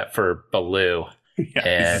use that for Baloo.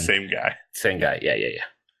 Yeah, he's the same guy. Same guy. Yeah.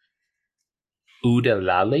 Ooda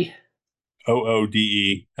Lolly?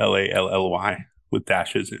 Oodellally with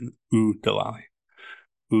dashes in Oodalali.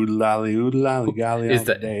 Oodalali, golly is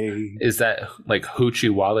that day. Is that like Hoochie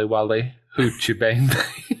Wally Wally? Hoochie Bang Bang?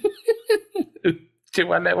 Hoochie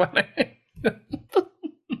Wally Wally?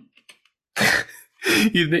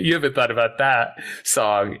 You haven't thought about that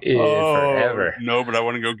song in forever. No, but I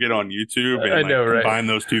want to go get on YouTube and combine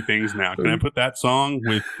those two things now. Can I put that song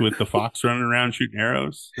with the fox running around shooting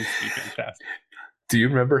arrows? This would be fantastic. Do you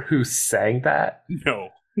remember who sang that? No.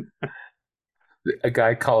 A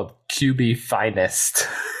guy called QB Finest.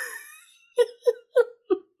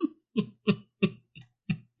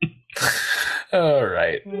 All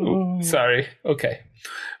right. Ooh, sorry. Okay.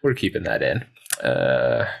 We're keeping that in.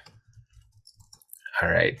 All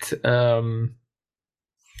right.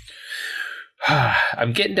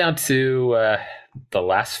 I'm getting down to the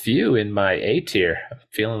last few in my A tier. I'm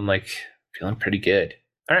feeling pretty good.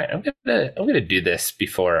 All right, I'm gonna do this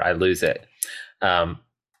before I lose it.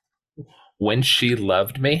 When She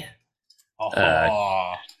Loved Me.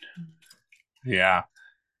 Yeah.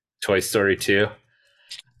 Toy Story 2.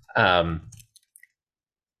 My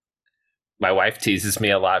wife teases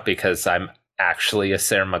me a lot because I'm actually a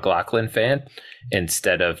Sarah McLachlan fan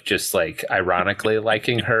instead of just like ironically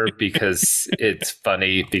liking her because it's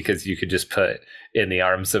funny because you could just put In the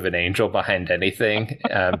Arms of an Angel behind anything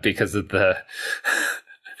because of the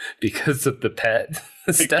pet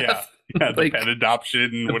stuff. Yeah, the pet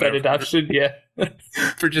adoption. The pet adoption, yeah.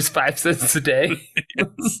 For just 5 cents a day.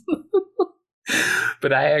 Yes.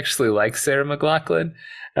 But I actually like Sarah McLachlan.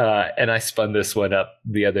 And I spun this one up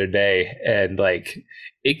the other day, and like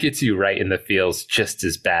it gets you right in the feels just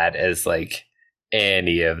as bad as like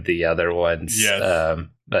any of the other ones. Yes.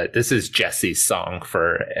 But this is Jesse's song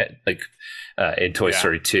for in Toy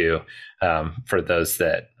Story 2. For those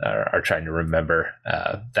that are trying to remember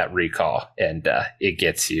that recall, and it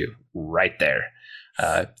gets you right there.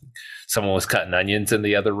 Someone was cutting onions in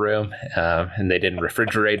the other room, and they didn't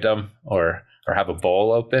refrigerate them or have a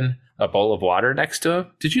bowl of water next to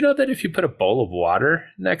them. Did you know that if you put a bowl of water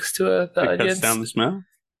next to the onions, cuts down the smell?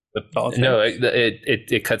 No,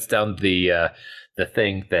 it cuts down the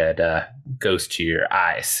thing that goes to your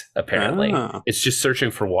eyes. Apparently, it's just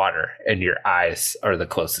searching for water, and your eyes are the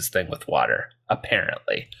closest thing with water.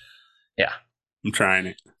 Apparently, yeah. I'm trying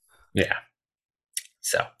it. Yeah.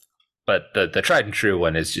 So, but the tried and true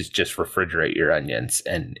one is just refrigerate your onions,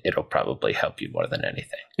 and it'll probably help you more than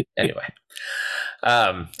anything. Anyway,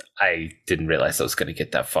 I didn't realize I was going to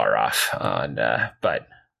get that far off on, but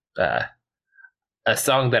a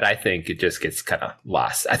song that I think it just gets kind of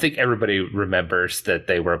lost. I think everybody remembers that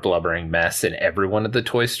they were a blubbering mess in every one of the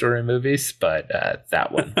Toy Story movies, but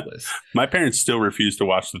that one was. My parents still refuse to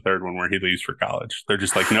watch the third one where he leaves for college. They're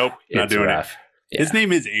just like, nope, not doing rough. it. Yeah. His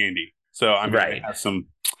name is Andy, so I mean, right. They have some.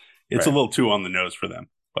 It's a little too on the nose for them,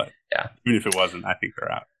 but yeah, even if it wasn't, I think they're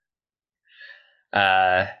out.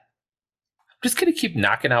 I'm just gonna keep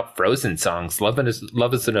knocking out Frozen songs. Love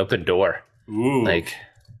is an open door. Ooh. Like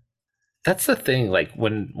that's the thing. Like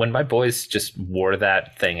when my boys just wore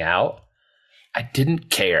that thing out, I didn't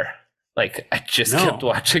care. Like I just kept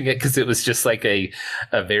watching it because it was just like a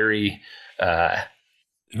very.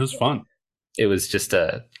 It was fun. It was just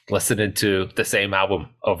listening to the same album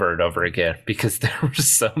over and over again because there were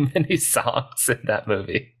so many songs in that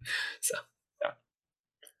movie. So, yeah.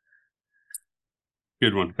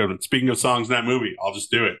 Good one. Speaking of songs in that movie, I'll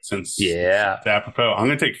just do it since it's apropos. I'm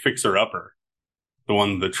going to take Fixer Upper, the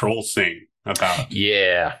one the trolls sing about.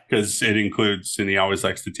 Yeah. Because it includes, and he always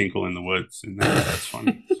likes to tinkle in the woods, and that's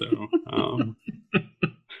fun. So,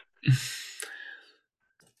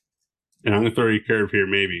 and I'm going to throw you a curve here,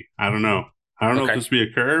 maybe. I don't know. I don't know if this will be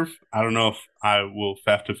a curve. I don't know if I will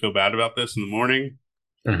have to feel bad about this in the morning.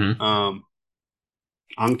 Mm-hmm. I'm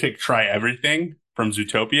going to take Try Everything from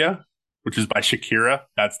Zootopia, which is by Shakira.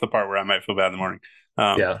 That's the part where I might feel bad in the morning.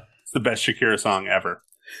 It's the best Shakira song ever.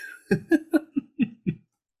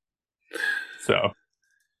 So.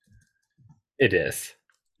 It is.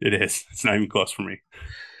 It is. It's not even close for me.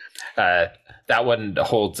 That one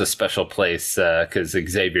holds a special place because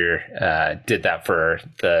Xavier did that for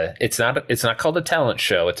the. It's not called a talent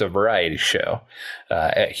show; it's a variety show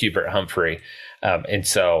at Hubert Humphrey, and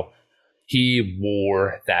so he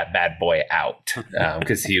wore that bad boy out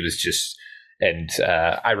because he was just. And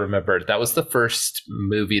I remember that was the first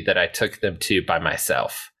movie that I took them to by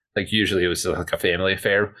myself. Like usually it was like a family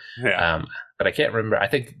affair, but I can't remember. I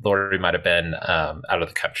think Lori might have been out of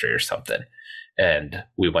the country or something. And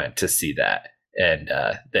we went to see that, and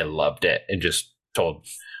they loved it, and just told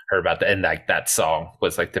her about that. And like that song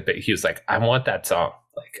was like the big. He was like, "I want that song.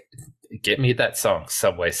 Like, get me that song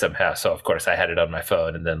some way somehow." So of course I had it on my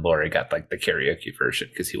phone, and then Lori got like the karaoke version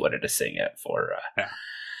because he wanted to sing it for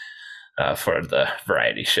the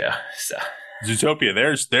variety show. So Zootopia,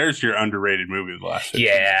 there's your underrated movie of the last 15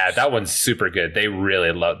 years. That one's super good. They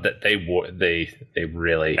really loved that. They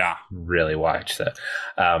really really watched that.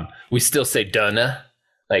 We still say Dunna,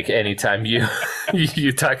 like anytime you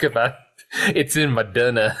you talk about it's in my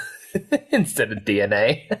Dunna instead of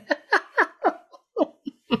DNA.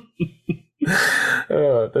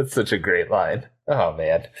 Oh, that's such a great line. Oh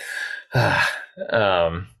man.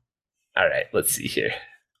 All right, let's see here.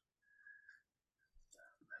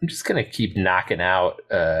 I'm just going to keep knocking out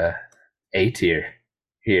A tier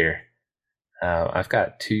here. I've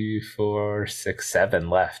got 2, 4, 6, 7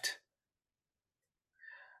 left.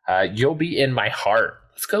 You'll Be in My Heart.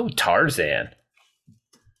 Let's go Tarzan.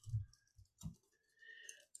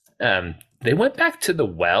 They went back to the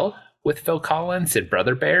well with Phil Collins and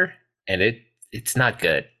Brother Bear, and it's not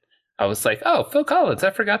good. I was like, oh, Phil Collins, I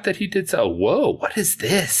forgot that he did so. Whoa, what is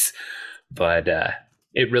this? But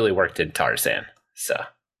it really worked in Tarzan, so...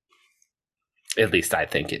 At least I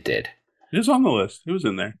think it did. It was on the list. It was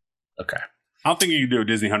in there. Okay. I don't think you can do a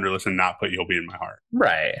Disney 100 list and not put You'll Be in My Heart.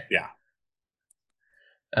 Right. Yeah.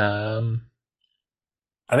 I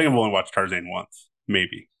think I've only watched Tarzan once,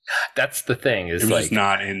 maybe. That's the thing. Is it was like just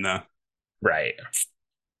not in the right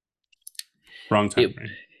wrong time frame.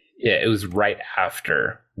 Yeah, it was right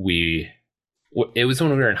after it was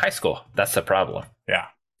when we were in high school. That's the problem. Yeah.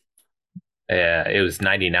 Yeah, it was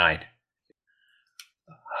 99.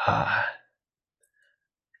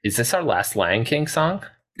 Is this our last Lion King song?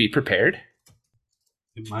 Be prepared.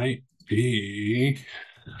 It might be.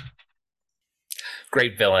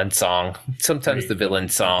 Great villain song. Sometimes the villain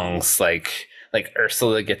songs like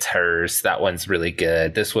Ursula gets hers. That one's really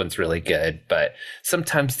good. This one's really good. But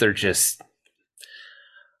sometimes they're just...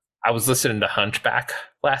 I was listening to Hunchback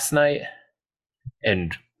last night,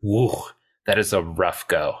 and woo, that is a rough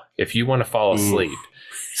go. If you want to fall asleep,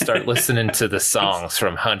 start listening to the songs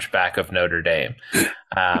from Hunchback of Notre Dame.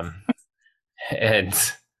 And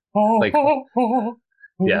like,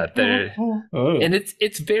 yeah, and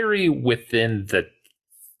it's very within the,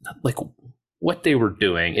 like, what they were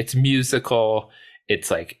doing. It's musical.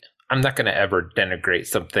 It's like, I'm not going to ever denigrate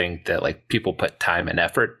something that like people put time and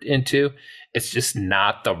effort into. It's just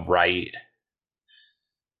not the right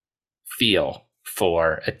feel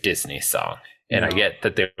for a Disney song. And I get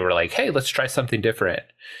that they were like, hey, let's try something different.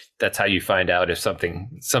 That's how you find out if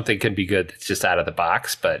something can be good that's just out of the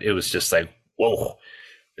box. But it was just like, whoa,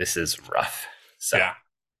 this is rough. So, yeah.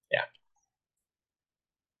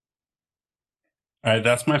 All right,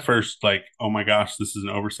 that's my first, like, oh my gosh, this is an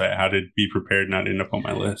oversight. How did Be Prepared not end up on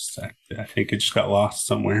my list? I think it just got lost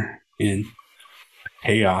somewhere in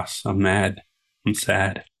chaos. I'm mad. I'm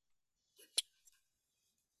sad.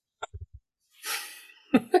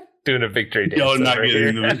 Doing a victory dance. Y'all not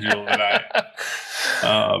getting the visual tonight.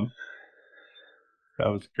 That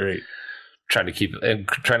was great. Trying to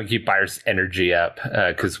keep Byers' energy up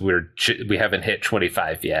because we haven't hit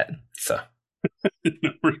 25 yet. So,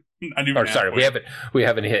 sorry, we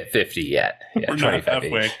haven't hit 50 yet. Yeah, we're 25 not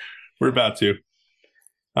halfway. Each. We're about to.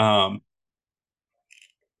 I'm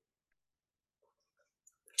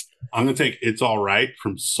gonna take "It's All Right"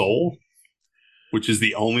 from Soul, which is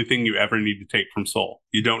the only thing you ever need to take from Soul.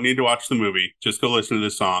 You don't need to watch the movie. Just go listen to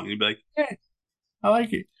the song. You'll be like, "Hey, I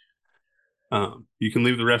like it." You can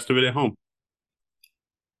leave the rest of it at home,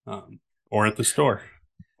 or at the store,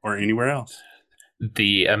 or anywhere else.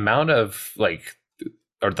 The amount of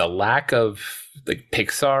or the lack of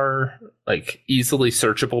Pixar, easily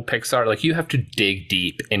searchable Pixar, you have to dig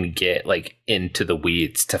deep and get into the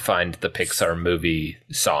weeds to find the Pixar movie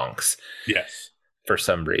songs. Yes. For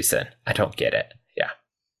some reason. I don't get it. Yeah.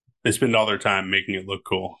 They spend all their time making it look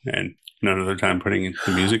cool and none of their time putting in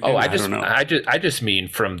the music. I don't know. I just mean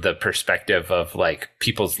from the perspective of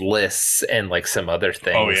people's lists and some other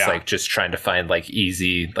things, just trying to find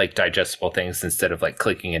easy, digestible things instead of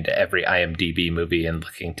clicking into every IMDb movie and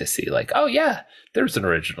looking to see oh yeah, there's an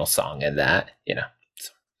original song in that,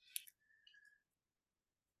 So.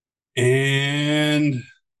 And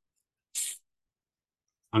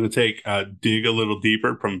I'm going to take Dig a Little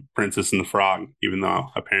Deeper from Princess and the Frog, even though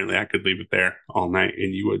apparently I could leave it there all night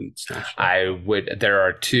and you wouldn't snatch it. I would.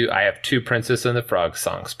 I have two Princess and the Frog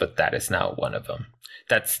songs, but that is not one of them.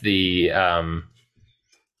 That's the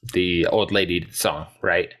old lady song,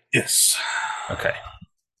 right? Yes. Okay.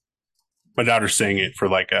 My daughter sang it for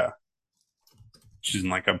she's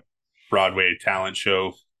in a Broadway talent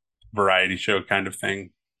show, variety show kind of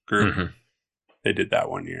thing group. Mm-hmm. They did that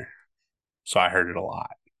one year. So I heard it a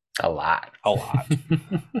lot. A lot. All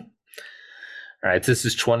right, this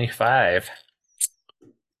is 25.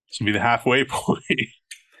 This will be the halfway point.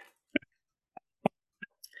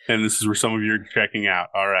 And this is where some of you are checking out.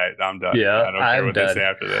 All right, I'm done. Yeah, I don't care what they say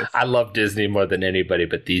after this. I love Disney more than anybody,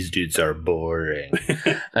 but these dudes are boring.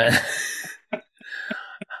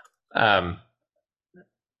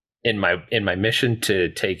 In my mission to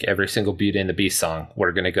take every single Beauty and the Beast song,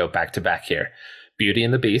 we're going to go back to back here. Beauty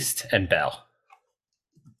and the Beast and Belle.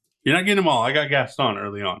 You're not getting them all. I got Gaston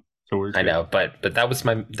early on, so we're. I know, but that's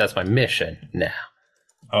my mission now.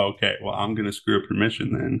 Okay, well, I'm gonna screw up your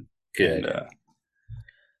mission then. Good. And,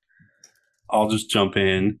 I'll just jump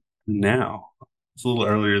in now. It's a little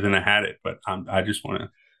earlier than I had it, but I just want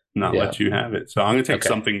to not let you have it. So I'm gonna take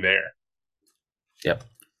Something There. Yep.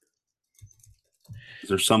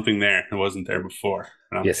 There's something there that wasn't there before.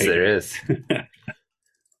 Yes, there is.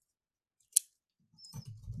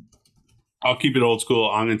 I'll keep it old school.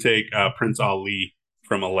 I'm going to take Prince Ali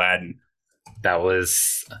from Aladdin. That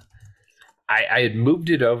was... I had moved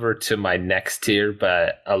it over to my next tier,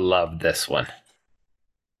 but I love this one.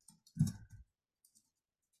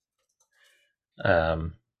 I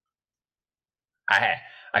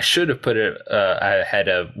should have put it ahead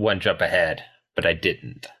of One Jump Ahead, but I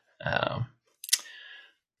didn't.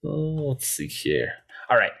 Let's see here.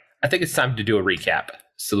 All right. I think it's time to do a recap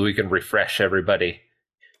so that we can refresh everybody,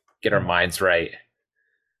 get our minds right,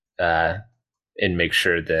 and make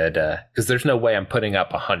sure that because there's no way I'm putting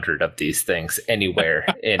up 100 of these things anywhere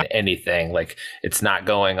in anything. Like, it's not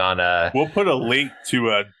going on a. We'll put a link to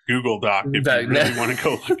a Google Doc if you really want to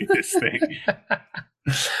go look at this thing.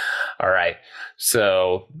 All right.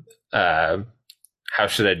 So, how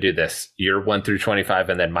should I do this? Your 1 through 25,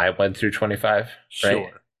 and then my 1 through 25. Right?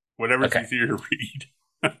 Sure. Whatever's easier to read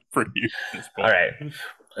for you. All right.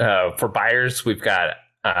 For buyers, we've got.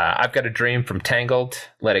 I've Got a Dream from Tangled,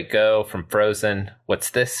 Let It Go from Frozen,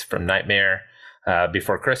 What's This from Nightmare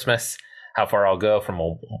Before Christmas, How Far I'll Go from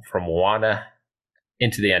Moana,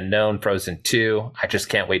 Into the Unknown, Frozen 2, I Just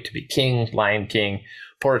Can't Wait to Be King, Lion King,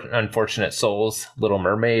 Poor Unfortunate Souls, Little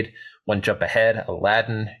Mermaid, One Jump Ahead,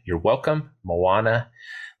 Aladdin, You're Welcome, Moana,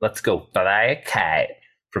 Let's Go Fly a Kite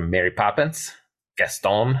from Mary Poppins,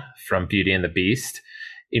 Gaston from Beauty and the Beast,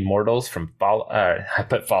 Immortals from I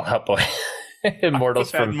put Fall Out Boy.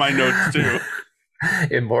 Immortals from my notes too.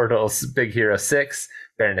 Immortals, Big Hero 6,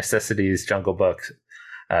 Bare Necessities, Jungle Book,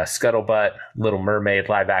 Scuttlebutt, Little Mermaid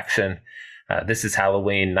live action, This Is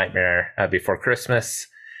Halloween, Nightmare Before Christmas,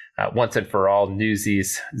 Once and For All,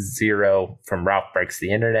 Newsies, Zero from Ralph Breaks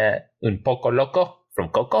the Internet, Un Poco Loco from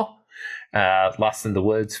Coco, Lost in the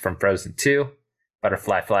Woods from Frozen 2,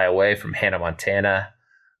 Butterfly Fly Away from Hannah Montana,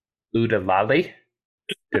 Uda Lali.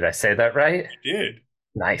 Did I say that right? You did.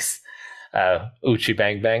 Nice. Uchi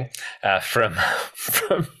Bang Bang from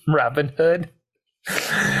Robin Hood,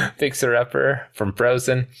 Fixer Upper from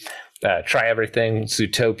Frozen, Try Everything,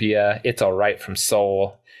 Zootopia, It's All Right from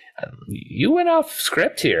Soul. You went off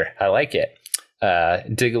script here. I like it.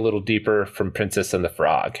 Dig a Little Deeper from Princess and the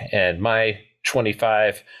Frog. And my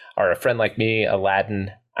 25 are A Friend Like Me,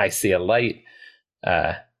 Aladdin, I See a Light,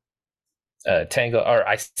 Tangled, or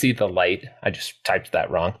I See the Light. I just typed that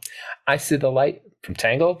wrong. I See the Light from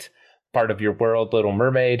Tangled, Part of Your World, Little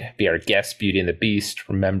Mermaid, Be Our Guest, Beauty and the Beast,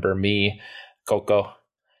 Remember Me, Coco,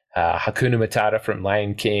 Hakuna Matata from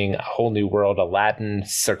Lion King, A Whole New World, Aladdin,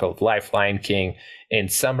 Circle of Life, Lion King, In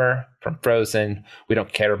Summer from Frozen, We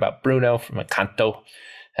Don't Care About Bruno from Encanto,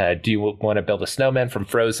 Do You Want to Build a Snowman from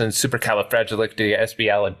Frozen,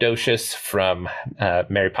 Supercalifragilisticexpialidocious from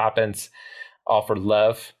Mary Poppins, All for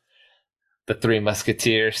Love, The Three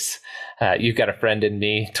Musketeers, You've Got a Friend in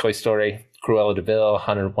Me, Toy Story, Cruella de Vil,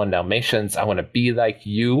 101 Dalmatians, I Want to Be Like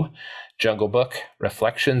You, Jungle Book,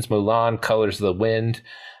 Reflections, Mulan, Colors of the Wind,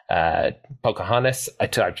 Pocahontas. I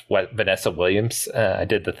typed Vanessa Williams. I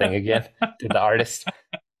did the thing again. Did the artist.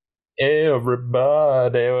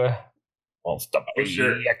 Everybody wants to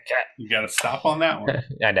be a cat. You got to stop on that one.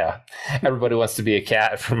 I know. Everybody wants to be a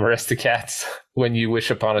cat from Aristocats. When You Wish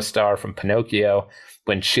Upon a Star from Pinocchio.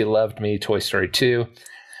 When She Loved Me, Toy Story 2.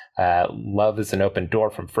 Love is an Open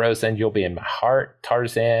Door from Frozen, You'll Be in My Heart,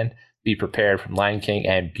 Tarzan, Be Prepared from Lion King,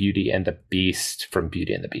 and Beauty and the Beast from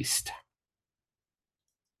Beauty and the Beast.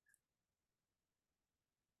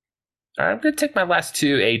 All right, I'm going to take my last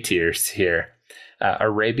two A tiers here.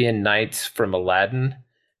 Arabian Nights from Aladdin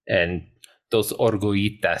and Dos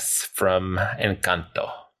Orgullitas from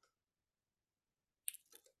Encanto.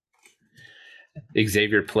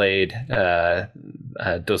 Xavier played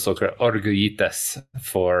Dos Orgullitas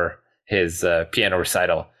for his piano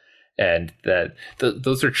recital, and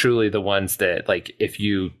those are truly the ones that, like, if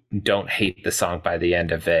you don't hate the song by the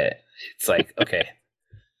end of it, it's like, okay,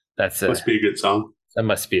 must be a good song. That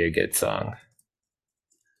must be a good song.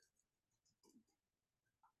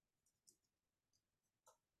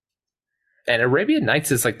 And Arabian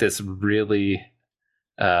Nights is like this really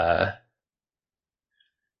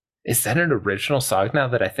is that an original song now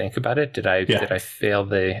that I think about it? Did I fail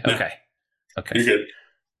the Okay. You're good.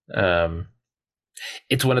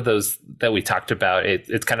 It's one of those that we talked about.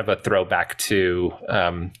 It's kind of a throwback to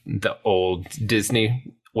the old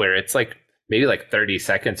Disney, where it's like maybe like 30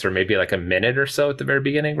 seconds or maybe like a minute or so at the very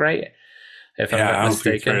beginning, right? If I'm not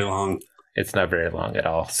mistaken. It's very long. It's not very long at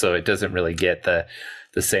all. So it doesn't really get the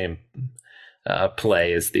same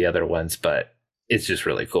play as the other ones, but it's just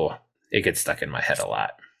really cool. It gets stuck in my head a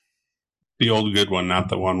lot. The old good one, not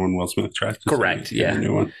the one when Will Smith tries to correct. sing Yeah. the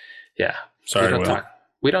new one. Yeah. Sorry, Will.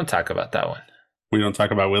 We don't talk about that one. We don't talk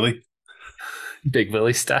about Willie? Big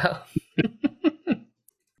Willie style.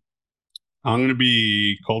 I'm going to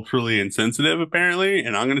be culturally insensitive, apparently,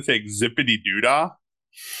 and I'm going to take Zippity Doodah,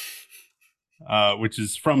 which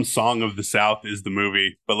is from Song of the South, is the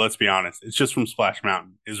movie. But let's be honest, it's just from Splash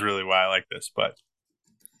Mountain is really why I like this. But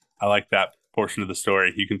I like that portion of the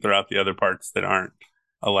story. You can throw out the other parts that aren't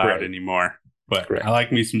allowed anymore. But I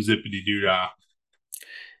like me some Zippity Doodah.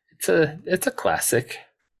 It's a classic.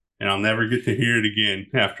 and I'll never get to hear it again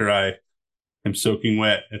after I am soaking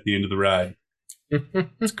wet at the end of the ride.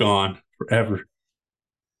 It's gone forever.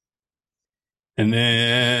 And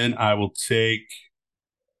then I will take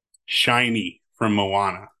Shiny from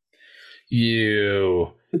Moana.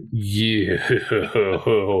 You.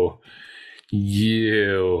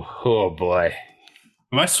 Oh boy.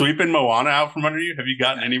 Am I sweeping Moana out from under you? Have you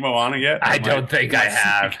gotten any Moana yet? I don't think I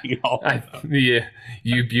have. Yeah,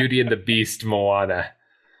 you Beauty and the Beast Moana.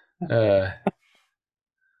 All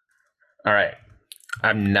right.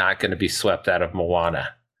 I'm not going to be swept out of Moana.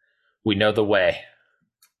 We know the way.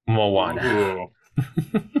 Moana.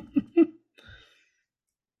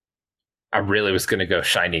 I really was going to go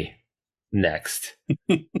Shiny next.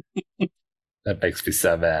 That makes me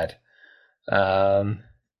so mad. I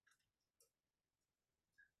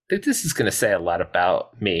think this is going to say a lot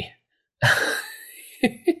about me.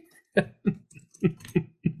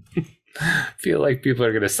 Feel like people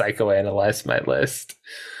are going to psychoanalyze my list.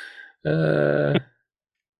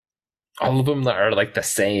 All of them are like the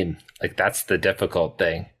same. Like, that's the difficult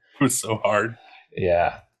thing. It was so hard.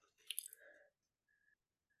 Yeah.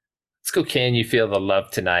 Let's go Can You Feel the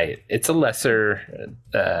Love Tonight? It's a lesser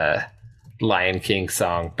Lion King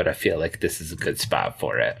song, but I feel like this is a good spot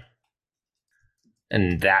for it.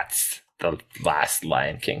 And that's the last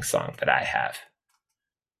Lion King song that I have.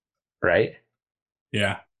 Right?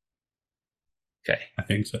 Yeah. Okay. I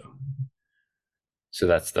think so. So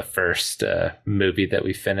that's the first movie that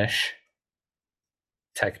we finish.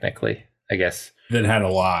 Technically, I guess. That had a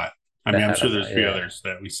lot. I mean, I'm sure there's a few others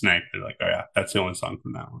that we sniped. They're like, oh yeah, that's the only song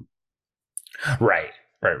from that one. Right.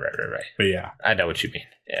 But yeah. I know what you mean.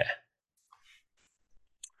 Yeah.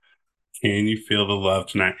 Can You Feel the Love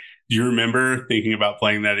Tonight? Do you remember thinking about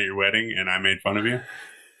playing that at your wedding and I made fun of you?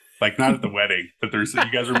 Like, not at the wedding, but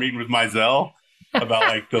you guys were meeting with Mizell about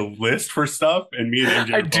like the list for stuff, and me and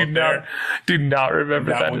MJ I do not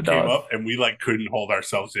remember that one came up, and we like couldn't hold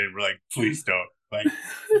ourselves in. We're like, please don't. Like,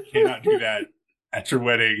 you cannot do that at your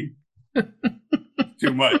wedding.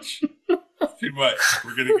 Too much.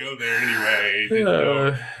 We're gonna go there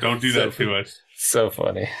anyway. Don't do that to us. So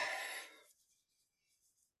funny.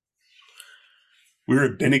 We were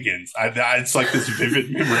at Bennigan's. It's like this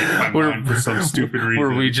vivid memory in my mind for some stupid reason.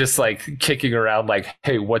 Were we just like kicking around like,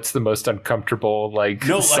 hey, what's the most uncomfortable like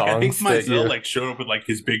songs? I think Mizell like showed up with like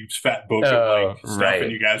his big fat book of like stuff, right.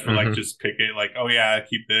 And you guys were like, just pick it. Like, oh yeah,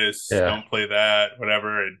 keep this. Yeah. Don't play that.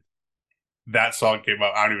 Whatever. And that song came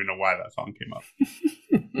up. I don't even know why that song came up.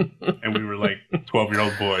 And we were like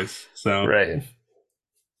 12-year-old boys. So right.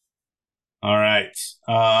 All right.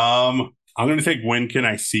 I'm going to take When Can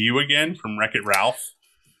I See You Again from Wreck-It Ralph.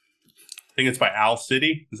 I think it's by Owl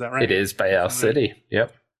City. Is that right? It is by Owl City.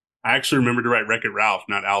 Yep. I actually remembered to write Wreck-It Ralph,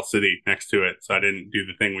 not Owl City, next to it. So I didn't do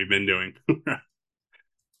the thing we've been doing.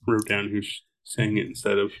 Wrote down who sang it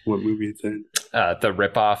instead of what movie it's in. The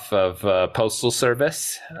ripoff of Postal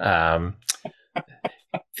Service.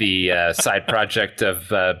 The side project of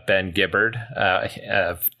Ben Gibbard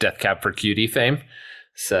of Death Cab for Cutie fame.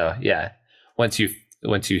 So, yeah. Once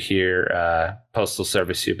you hear Postal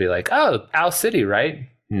Service, you'll be like, oh, Owl City, right?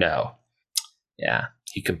 No. Yeah,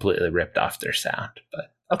 he completely ripped off their sound.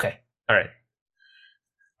 But okay. All right.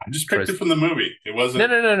 I just picked it from the movie. It wasn't.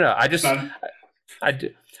 No.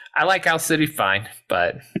 I like Owl City fine,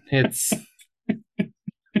 but it's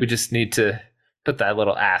we just need to put that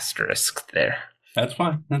little asterisk there. That's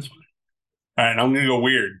fine. All right, I'm going to go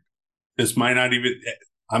weird. This might not even.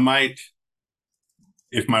 I might.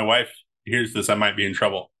 If my wife hears this, I might be in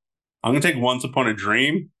trouble. I'm going to take Once Upon a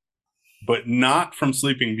Dream, but not from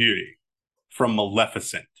Sleeping Beauty, from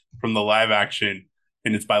Maleficent, from the live action,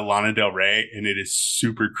 and it's by Lana Del Rey, and it is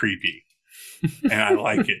super creepy, and I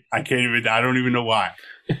like it. I don't even know why.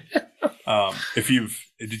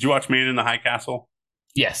 Did you watch Man in the High Castle?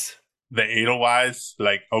 Yes. The Edelweiss,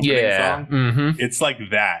 like, opening song? Mm-hmm. It's like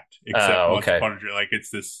that, except Once Upon a Dream. Like,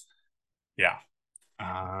 it's this, yeah.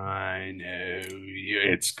 I know.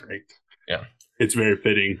 It's great. Yeah. It's very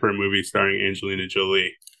fitting for a movie starring Angelina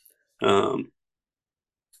Jolie. So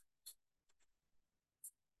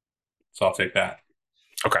I'll take that.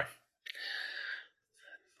 Okay.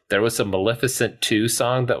 There was a Maleficent 2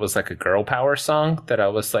 song that was like a girl power song that I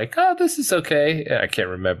was like, oh, this is okay. I can't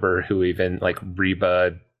remember who even, like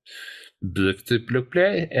Reba,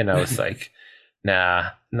 and I was like,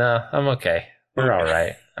 nah, I'm okay. We're all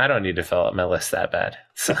right. I don't need to fill up my list that bad.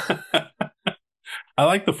 So. I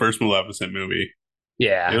like the first Maleficent movie.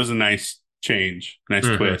 Yeah. It was a nice change,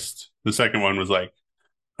 twist. The second one was like,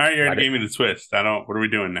 all right, you already gave me the twist. What are we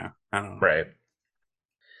doing now? I don't know. Right.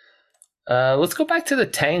 Let's go back to the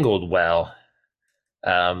Tangled Well.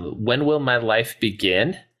 When Will My Life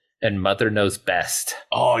Begin? and Mother Knows Best.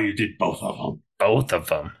 Oh, you did both of them. Both of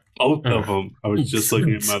them. Both of them. I was just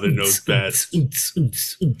looking at Mother Knows Best.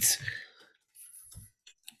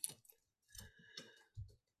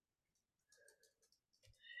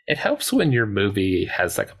 It helps when your movie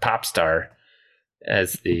has like a pop star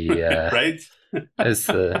as the right as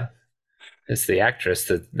the actress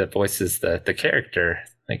that voices the character.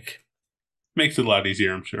 Like, makes it a lot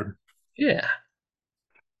easier, I'm sure. Yeah.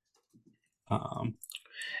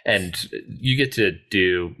 And you get to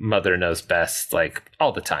do Mother Knows Best like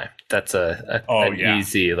all the time. That's an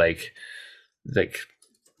easy like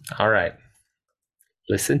all right.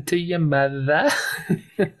 Listen to your mother.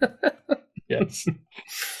 Yes.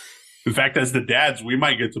 In fact, as the dads, we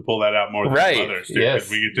might get to pull that out more than the mothers too, because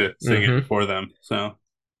we get to sing it for them. So,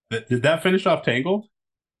 did that finish off Tangled?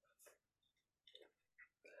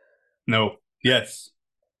 No. Yes.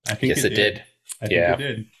 I think it did. I think it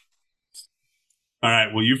did. All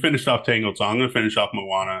right. Well, you finished off Tangled, so I'm going to finish off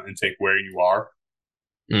Moana and take Where You Are.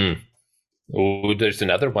 Oh, there's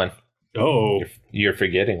another one. Oh. You're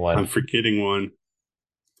forgetting one. I'm forgetting one.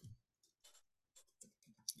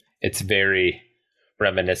 It's very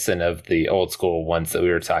reminiscent of the old school ones that we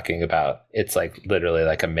were talking about. It's like literally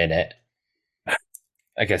like a minute.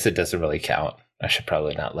 I guess it doesn't really count. I should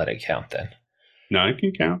probably not let it count then. No, it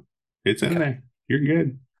can count. It's in there. You're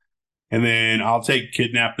good. And then I'll take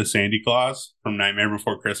Kidnap the Sandy Claus from Nightmare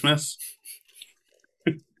Before Christmas.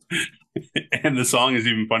 And the song is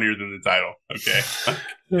even funnier than the title. Okay.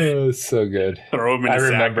 Oh, it's so good. Throw him in I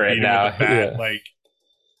remember it now. Yeah. Like,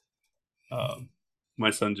 my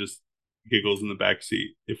son just giggles in the back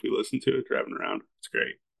seat if we listen to it driving around. It's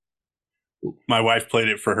great. My wife played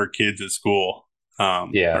it for her kids at school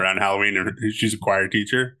around Halloween. And she's a choir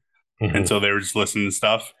teacher. Mm-hmm. And so they were just listening to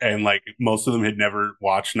stuff. And like most of them had never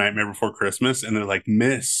watched Nightmare Before Christmas. And they're like,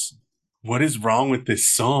 Miss, what is wrong with this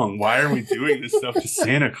song? Why are we doing this stuff to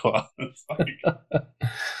Santa Claus? Like,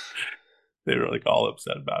 they were like all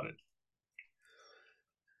upset about it.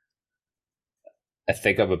 I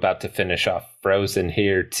think I'm about to finish off Frozen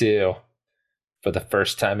here too, for the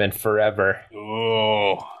first time in forever.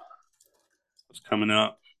 Oh, it's coming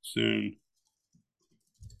up soon.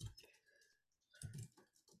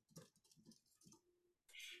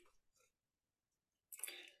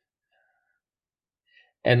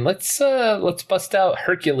 And let's bust out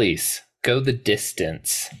Hercules. Go the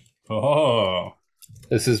Distance. Oh,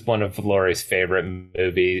 this is one of Lori's favorite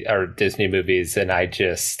movie or Disney movies, and I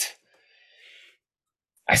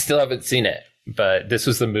still haven't seen it, but this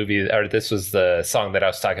was the movie, or this was the song that I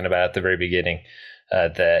was talking about at the very beginning.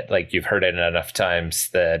 That like you've heard it enough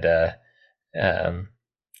times that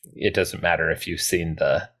it doesn't matter if you've seen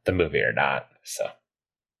the movie or not. So,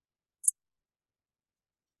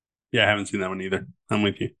 yeah, I haven't seen that one either. I'm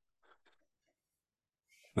with you.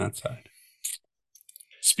 That side.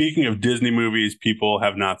 Speaking of Disney movies people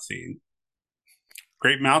have not seen,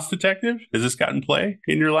 Great Mouse Detective? Has this gotten play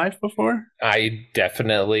in your life before? I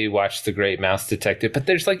definitely watched The Great Mouse Detective, but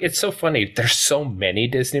there's like, it's so funny. There's so many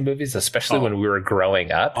Disney movies, especially when we were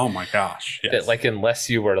growing up. Oh my gosh. Yes. That like, unless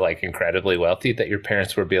you were like incredibly wealthy, that your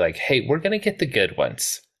parents would be like, hey, we're going to get the good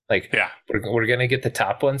ones. Like, yeah, we're going to get the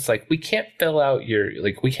top ones. Like, we can't fill out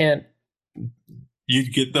we can't.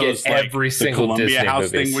 You'd get those get like every single Columbia Disney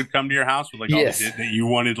House movies. Thing would come to your house with like all that you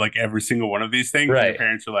wanted like every single one of these things. Right. And your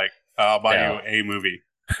parents are like, I'll buy you a movie.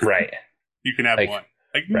 Right. You can have one.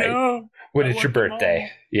 Like, no. When it's your birthday.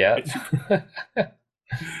 Yeah. So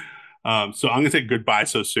I'm going to say Goodbye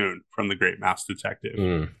So Soon from The Great Mouse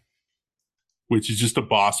Detective, which is just a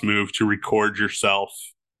boss move to record yourself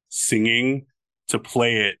singing to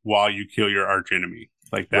play it while you kill your arch enemy.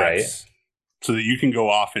 Like that's so that you can go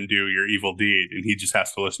off and do your evil deed, and he just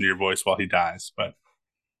has to listen to your voice while he dies. But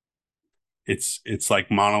it's like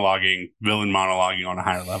villain monologuing on a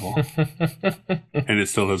higher level. And it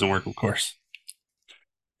still doesn't work, of course.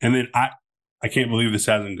 And then I can't believe this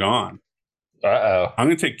hasn't gone. Uh-oh. I'm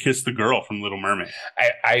going to take Kiss the Girl from Little Mermaid.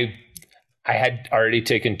 I had already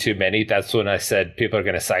taken too many. That's when I said people are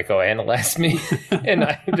going to psychoanalyze me. And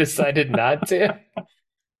I decided not to.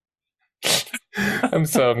 I'm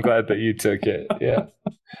glad that you took it. Yeah.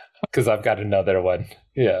 Because I've got another one.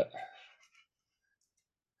 Yeah.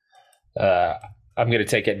 I'm going to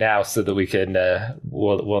take it now so that we can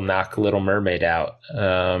we'll knock Little Mermaid out,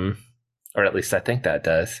 or at least I think that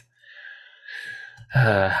does.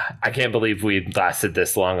 I can't believe we lasted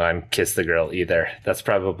this long on Kiss the Girl either. That's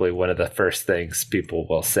probably one of the first things people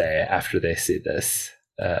will say after they see this.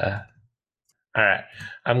 All right,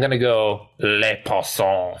 I'm going to go Les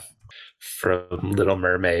Poissons from Little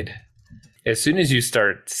Mermaid. As soon as you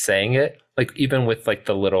start saying it, like even with like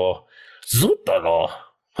the little Zootalo.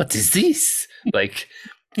 what is this? Like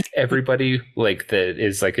everybody like that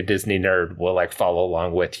is like a Disney nerd will like follow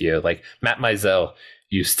along with you. Like Matt Mizell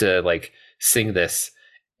used to like sing this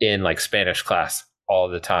in like Spanish class all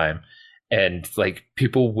the time. And like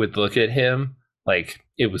people would look at him like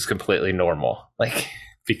it was completely normal. Like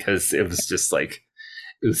because it was just like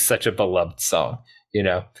it was such a beloved song, you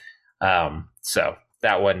know? So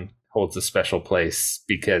that one holds a special place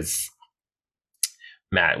because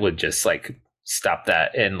Matt would just like stop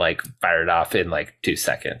that and like fire it off in like 2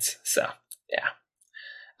 seconds. So yeah.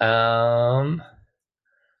 I'm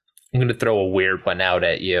gonna throw a weird one out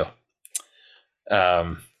at you.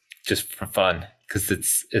 Just for fun,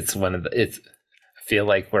 because it's one of the I feel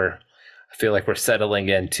like we're settling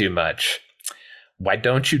in too much. Why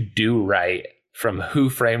Don't You Do Right from Who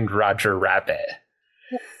Framed Roger Rabbit?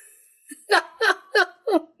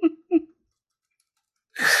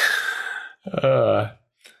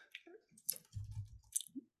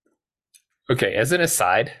 Okay, as an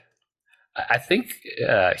aside, I think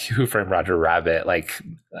Who Framed Roger Rabbit like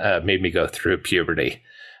made me go through puberty.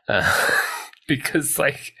 Because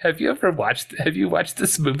like have you watched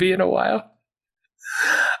this movie in a while?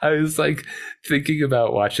 I was like thinking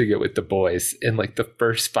about watching it with the boys, and like the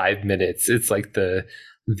first 5 minutes it's like the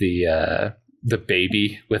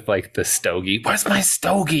baby with like the stogie. Where's my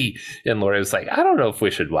stogie? And Lori was like, I don't know if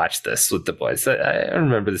we should watch this with the boys. I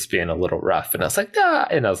remember this being a little rough, and I was like, ah.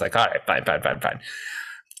 And I was like, all right, fine.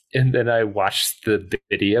 And then I watched the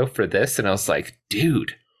video for this, and I was like,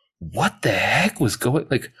 dude, what the heck was going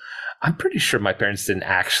like? I'm pretty sure my parents didn't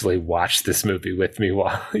actually watch this movie with me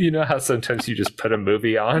while, you know how sometimes you just put a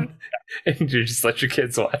movie on and you just let your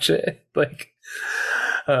kids watch it? Like,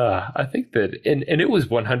 I think that, and it was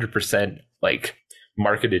 100% like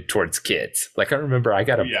marketed towards kids. Like, I remember I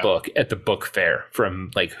got a book at the book fair from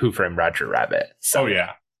like Who Framed Roger Rabbit. So,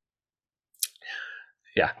 yeah.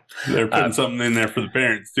 They're putting something in there for the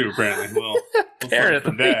parents too, apparently. Well, parents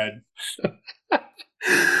for dad.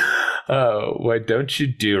 Why Don't You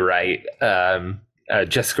Do Right?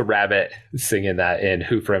 Jessica Rabbit singing that in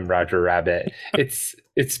Who Framed Roger Rabbit.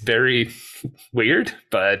 It's very weird,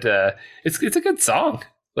 but it's a good song.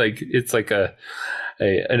 Like it's like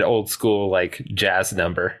an old school like jazz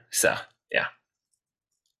number. So yeah.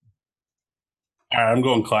 All right, I'm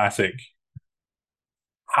going classic.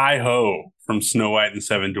 Hi Ho from Snow White and the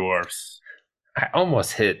Seven Dwarfs. I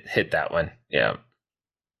almost hit that one. Yeah.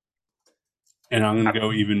 And I'm going to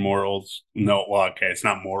go even more old. No, well, okay, it's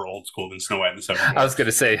not more old school than Snow White and the Seven Dwarfs. I was going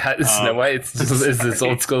to say, Snow White is as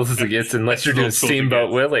old school as it gets, unless you're doing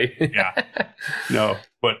Steamboat Willie. Yeah. No,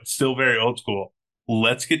 but still very old school.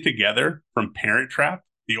 Let's Get Together from Parent Trap,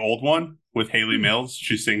 the old one with Hayley Mills.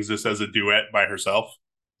 She sings this as a duet by herself.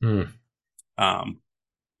 The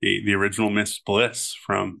original Miss Bliss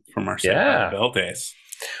from our Saved by the Bell days.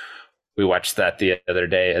 We watched that the other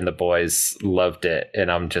day and the boys loved it.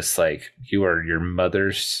 And I'm just like, you are your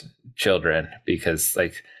mother's children, because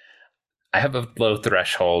like I have a low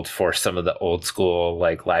threshold for some of the old school,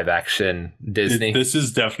 like live action Disney. This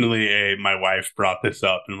is definitely my wife brought this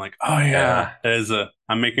up and I'm like, oh yeah,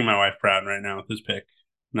 I'm making my wife proud right now with this pick.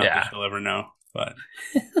 Not that she'll ever know, but.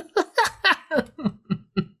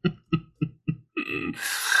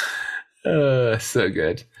 So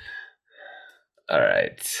good. All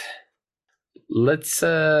right. Let's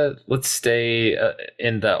stay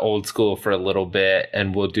in the old school for a little bit,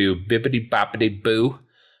 and we'll do Bibbidi Boppidi Boo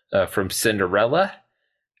from Cinderella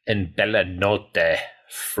and Bella Notte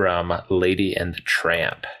from Lady and the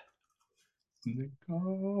Tramp.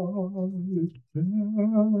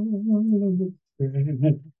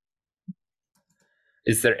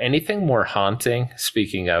 Is there anything more haunting?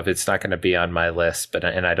 Speaking of, it's not going to be on my list,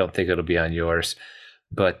 and I don't think it'll be on yours.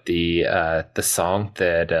 But the song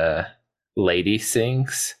that Lady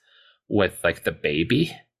sings with like the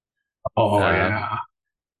baby. Oh yeah,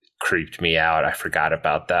 creeped me out. I forgot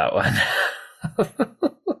about that one. All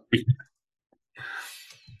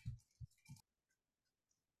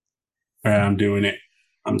right, I'm doing it.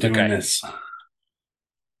 I'm doing this.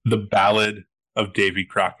 The Ballad of Davy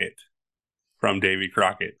Crockett from Davy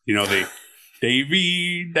Crockett. You know,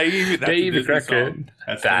 Davy Crockett. Song.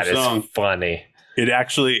 That is song. Funny. It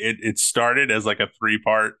actually it started as like a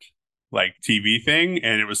 3-part like TV thing,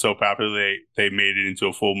 and it was so popular they made it into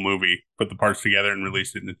a full movie, put the parts together and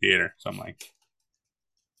released it in the theater. So I'm like,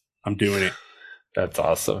 I'm doing it. That's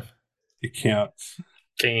awesome. It counts.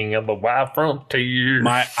 King of the Wild Frontier.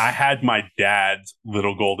 I had my dad's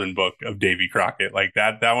little golden book of Davy Crockett. Like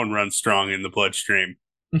that one runs strong in the bloodstream.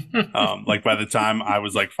 Like by the time I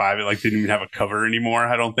was like 5, it like didn't even have a cover anymore,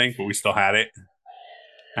 I don't think, but we still had it.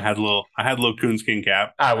 I had little coonskin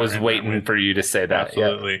cap. I was waiting for you to say that.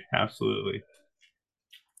 Absolutely. Yep. Absolutely.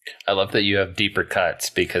 I love that you have deeper cuts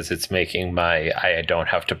because it's making my I don't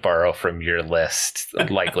have to borrow from your list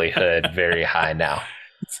likelihood very high now.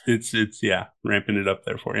 It's ramping it up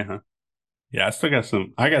there for you, huh? Yeah,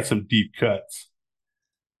 I got some deep cuts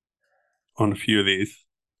on a few of these.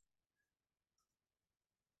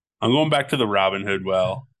 I'm going back to the Robin Hood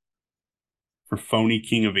well for Phony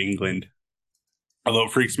King of England. Although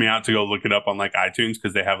it freaks me out to go look it up on like iTunes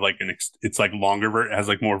because they have like it's like longer, it has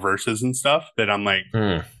like more verses and stuff that I'm like,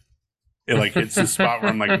 it like hits the spot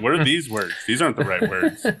where I'm like, what are these words? These aren't the right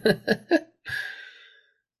words.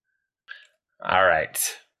 All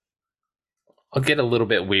right. I'll get a little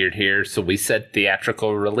bit weird here. So we said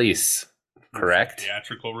theatrical release, correct?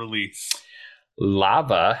 Theatrical release.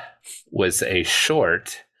 Lava was a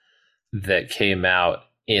short that came out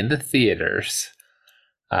in the theaters.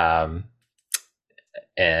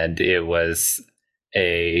 And it was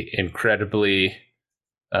a incredibly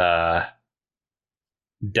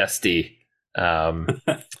dusty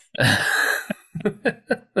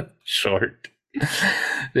short.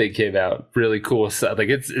 They came out really cool stuff. Like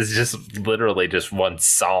it's just literally just one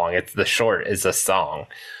song. It's the short is a song.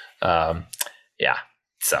 Yeah.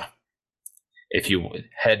 So if you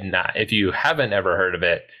haven't ever heard of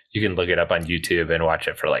it, you can look it up on YouTube and watch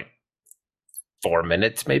it for like 4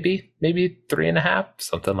 minutes, maybe 3.5,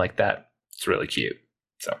 something like that. It's really cute.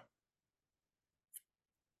 So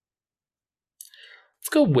let's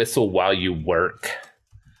go Whistle While You Work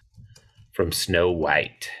from Snow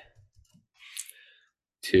White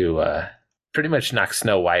to pretty much knock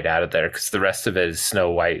Snow White out of there because the rest of it is Snow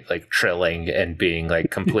White like trilling and being like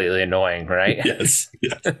completely annoying, right? Yes.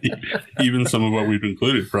 Even some of what we've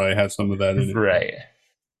included probably has some of that in it. Right.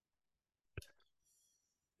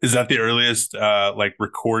 Is that the earliest like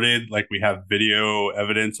recorded, like we have video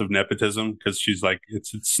evidence of nepotism? Because she's like,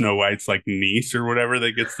 it's Snow White's like niece or whatever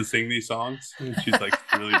that gets to sing these songs. And she's like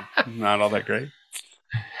really not all that great.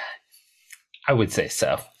 I would say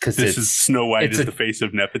so. Because this is Snow White is the face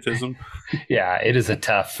of nepotism. Yeah, it is a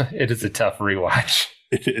tough rewatch.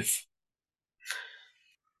 It is.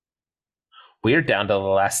 We're down to the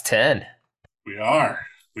last 10. We are.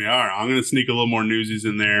 I'm going to sneak a little more newsies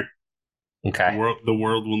in there. Okay. The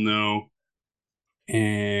world will know.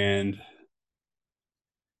 And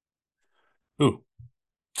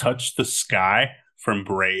Touch the Sky from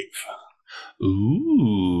Brave.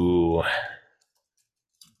 Ooh.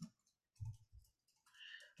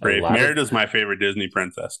 Brave. Merida's my favorite Disney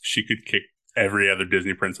princess. She could kick every other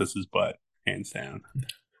Disney princess's butt, hands down.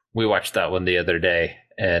 We watched that one the other day,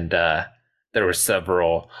 and there were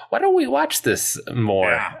several. Why don't we watch this more?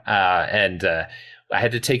 Yeah. And I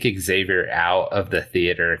had to take Xavier out of the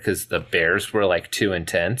theater because the bears were like too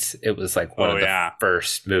intense. It was like one of the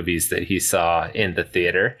first movies that he saw in the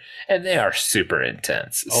theater, and they are super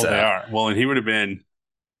intense. Oh, they are. Well, and he would have been.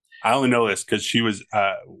 I only know this because she was.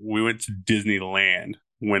 We went to Disneyland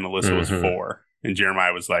when Alyssa was 4, and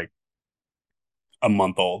Jeremiah was like a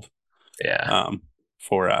month old. Yeah.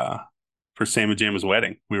 For Sam and Jama's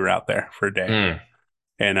wedding, we were out there for a day,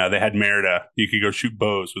 and they had Merida. You could go shoot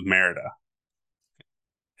bows with Merida.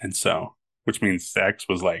 And so, which means Sex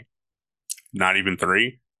was like not even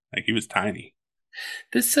 3. Like he was tiny.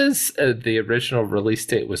 This says the original release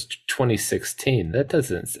date was 2016. That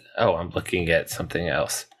doesn't. Oh, I'm looking at something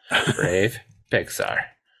else. Brave Pixar.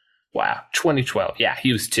 Wow, 2012. Yeah,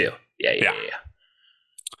 he was 2. Yeah.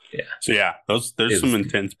 So yeah, there's some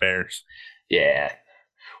intense bears. Yeah,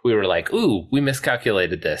 we were like, ooh, we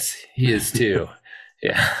miscalculated this. He is 2.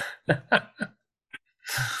 Yeah.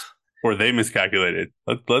 Or they miscalculated.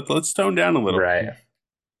 Let's tone down a little. Right.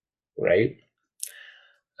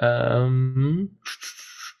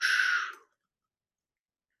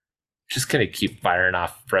 Just gonna keep firing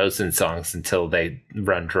off Frozen songs until they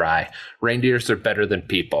run dry. Reindeers are better than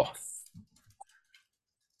people.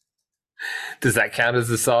 Does that count as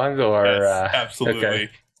a song? Or yes, absolutely. Okay.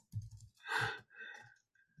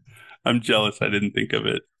 I'm jealous I didn't think of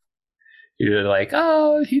it. You're like,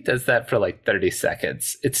 oh, he does that for like 30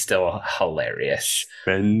 seconds. It's still hilarious.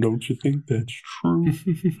 Ben, don't you think that's true?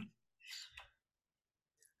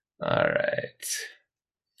 All right.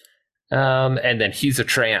 And then He's a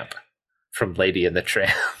Tramp from Lady and the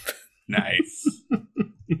Tramp. Nice.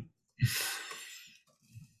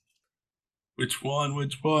 Which one?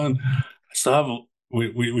 I still have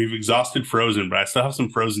we've exhausted Frozen, but I still have some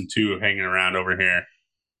Frozen 2 hanging around over here.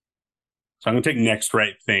 So I'm gonna take Next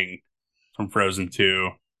Right Thing from Frozen 2.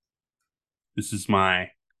 This is I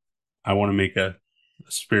want to make a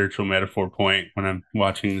spiritual metaphor point when I'm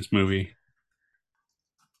watching this movie.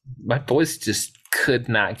 my boys just could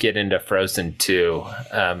not get into Frozen 2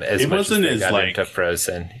 as much as they got into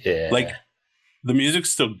Frozen. Yeah. Like, the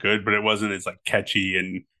music's still good, but it wasn't as like catchy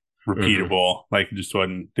and repeatable. Like, it just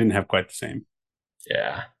didn't have quite the same.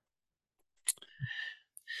 Yeah.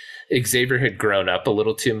 Xavier had grown up a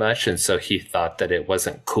little too much, and so he thought that it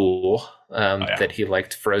wasn't cool that he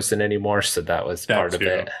liked Frozen anymore. So that was part of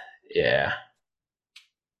it. Yeah.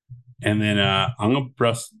 And then I'm gonna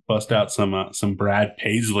bust out some Brad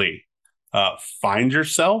Paisley. Find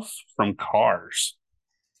Yourself from Cars.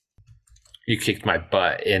 You kicked my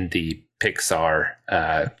butt in the Pixar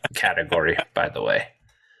category, by the way.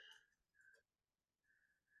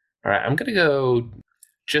 All right, I'm gonna go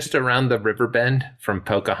Just Around the River Bend from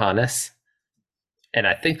Pocahontas, and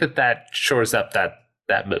I think that shores up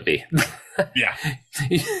that movie. Yeah.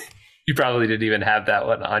 You probably didn't even have that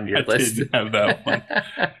one on your list. Didn't have that one.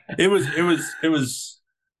 It was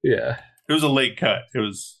yeah. It was a late cut. It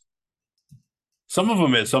was some of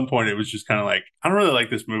them at some point. It was just kind of like, I don't really like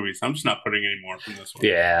this movie, so I'm just not putting any more from this one.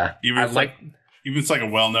 Yeah, even if it's like a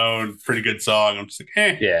well-known, pretty good song, I'm just like,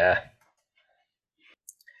 eh. Yeah.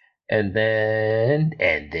 And then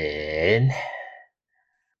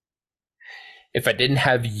If I Didn't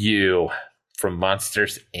Have You from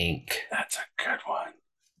Monsters, Inc. That's a good one.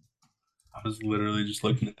 I was literally just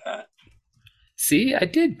looking at that. See, I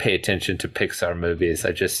did pay attention to Pixar movies.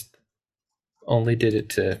 I just only did it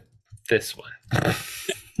to this one. I'm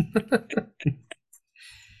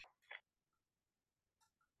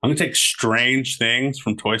going to take Strange Things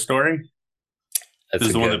from Toy Story. This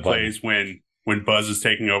is the one that plays when Buzz is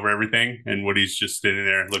taking over everything and Woody's just sitting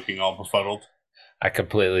there looking all befuddled. I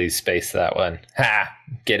completely spaced that one. Ha!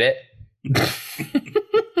 Get it?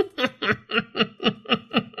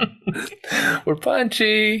 We're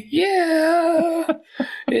punchy. Yeah.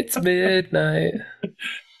 It's midnight.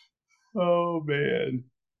 Oh, man.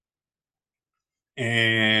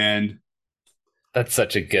 And that's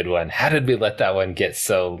such a good one. How did we let that one get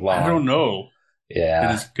so long? I don't know.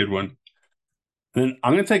 Yeah. It is a good one. Then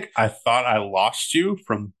I'm going to take I Thought I Lost You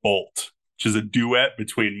from Bolt, which is a duet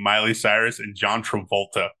between Miley Cyrus and John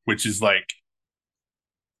Travolta, which is like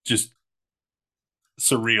just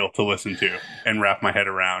surreal to listen to and wrap my head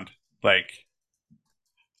around. Like,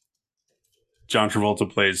 John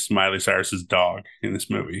Travolta plays Miley Cyrus's dog in this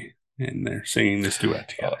movie, and they're singing this duet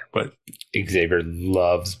together. But Xavier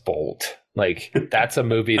loves Bolt. Like, that's a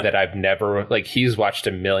movie that I've never, like, he's watched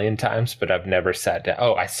a million times, but I've never sat down.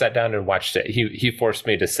 Oh, I sat down and watched it. He forced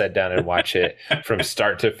me to sit down and watch it from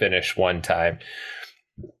start to finish one time.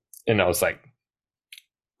 And I was like,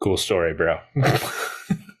 cool story, bro.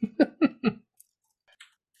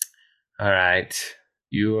 All right.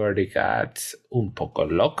 You already got Un Poco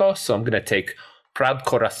Loco, so I'm going to take Proud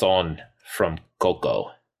Corazon from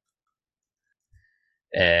Coco.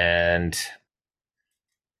 And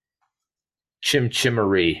Chim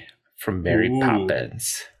Chimmery from Mary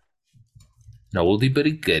Poppins. An oldie but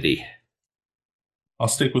a goodie. I'll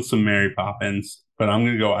stick with some Mary Poppins, but I'm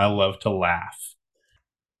going to go I Love to Laugh.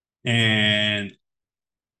 And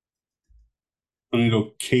I'm going to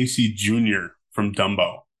go Casey Jr. from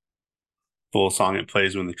Dumbo. The little song it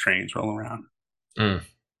plays when the trains roll around. Mm.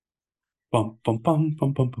 Bum, bum, bum,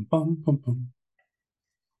 bum, bum, bum, bum, bum, bum.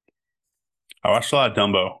 I watched a lot of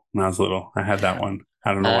Dumbo when I was little. I had that one.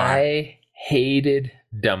 I don't know why. I hated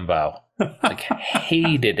Dumbo. Like,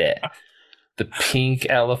 hated it. The pink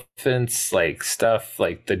elephants, like, stuff,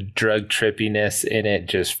 like the drug trippiness in it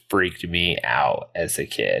just freaked me out as a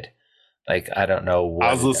kid. Like, I don't know what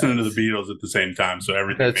I was listening to the Beatles at the same time, so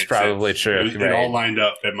everything that's probably sense. True. It all lined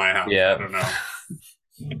up at my house. Yeah. I don't know.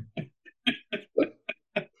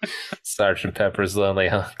 Sgt. Pepper's Lonely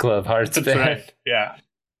Club Hearts That's Band. right. Yeah.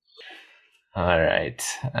 All right.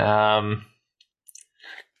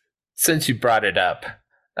 Since you brought it up,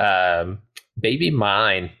 Baby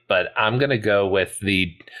Mine, but I'm going to go with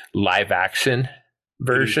the live action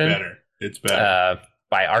version. It's better.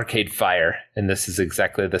 By Arcade Fire. And this is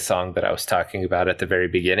exactly the song that I was talking about at the very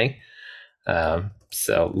beginning.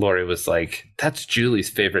 So Lori was like, that's Julie's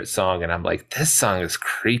favorite song. And I'm like, this song is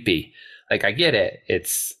creepy. Like, I get it.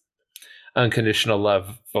 It's unconditional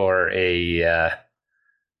love for a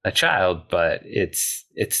child, but it's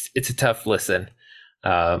a tough listen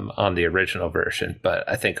on the original version. But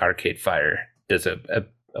I think Arcade Fire does a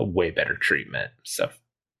way better treatment. So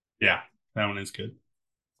yeah, that one is good.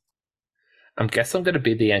 I guess I'm going to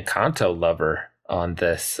be the Encanto lover on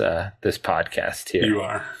this podcast here. You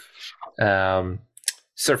are.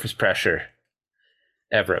 Surface Pressure.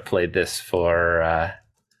 Everett played this for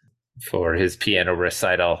his piano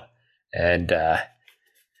recital, and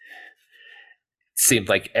seemed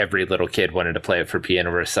like every little kid wanted to play it for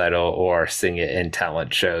piano recital or sing it in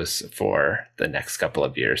talent shows for the next couple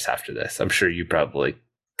of years after this. I'm sure you probably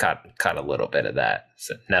caught a little bit of that.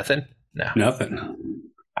 So nothing? No. Nothing.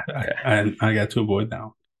 Okay. I got to avoid that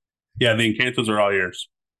one. Yeah, the Encantos are all yours.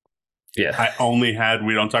 Yeah. I only had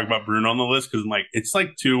We Don't Talk About Bruno on the list because I'm like, it's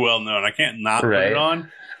like too well known. I can't not put it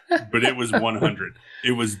on, but it was 100.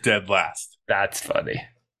 It was dead last. That's funny.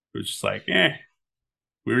 It was just like,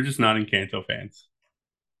 we were just not Encanto fans.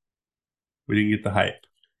 We didn't get the hype.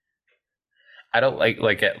 I don't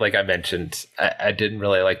like I mentioned, I didn't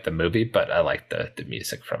really like the movie, but I like the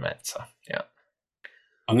music from it. So, yeah.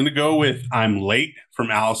 I'm going to go with I'm Late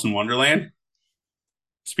from Alice in Wonderland.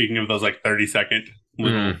 Speaking of those like 30-second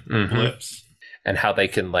little blips. And how they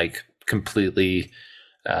can like completely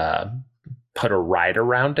put a ride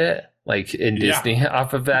around it, like in Disney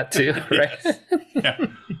off of that too, right? Yeah.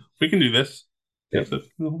 We can do this. Yep.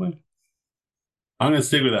 I'm going to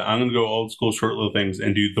stick with that. I'm going to go old school short little things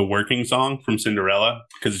and do the working song from Cinderella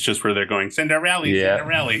because it's just where they're going, Cinderella,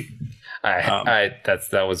 Cinderella.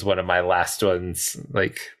 That was one of my last ones,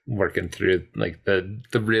 like working through like the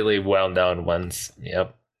really well-known ones.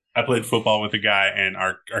 Yep. I played football with a guy and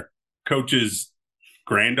our coach's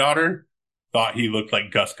granddaughter thought he looked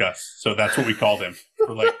like Gus Gus. So that's what we called him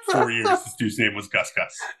for like 4 years. This dude's name was Gus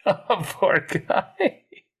Gus. Oh, poor guy.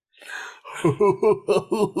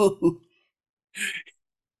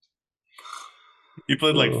 He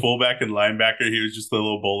played like fullback and linebacker. He was just a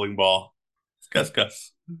little bowling ball. It's Gus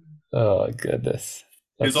Gus. Oh, goodness.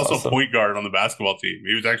 He was also a point guard on the basketball team.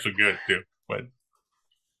 He was actually good, too. But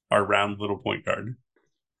our round little point guard.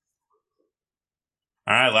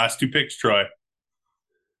 All right, last two picks, Troy.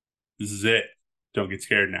 This is it. Don't get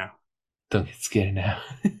scared now. Don't get scared now.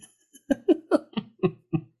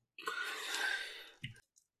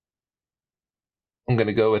 I'm going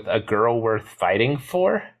to go with A Girl Worth Fighting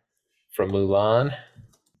For from Mulan.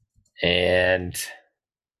 And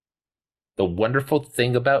The Wonderful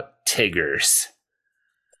Thing About Tiggers.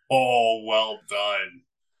 Oh, well done.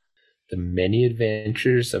 The Many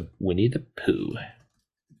Adventures of Winnie the Pooh.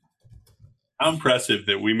 How impressive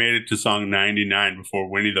that we made it to song 99 before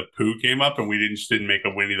Winnie the Pooh came up and we didn't make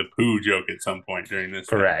a Winnie the Pooh joke at some point during this.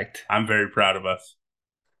 Correct. Thing. I'm very proud of us.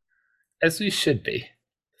 As we should be.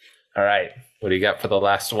 All right. What do you got for the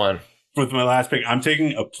last one? With my last pick, I'm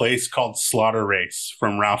taking A Place Called Slaughter Race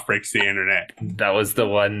from Ralph Breaks the Internet. That was the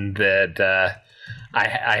one that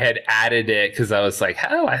I had added it because I was like,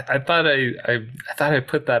 "Oh, I thought I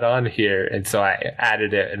put that on here," and so I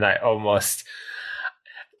added it, and I almost,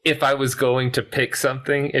 if I was going to pick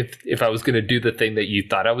something, if I was going to do the thing that you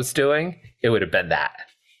thought I was doing, it would have been that.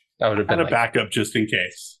 That would have been a backup just in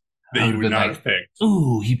case that you would not have picked.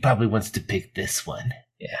 Ooh, he probably wants to pick this one.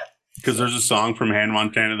 Yeah. Because there's a song from Hannah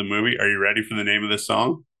Montana, the movie. Are you ready for the name of this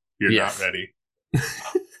song? You're not ready.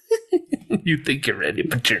 You think you're ready,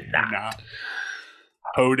 but you're not. You're not.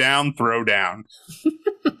 Hoe down, throw down.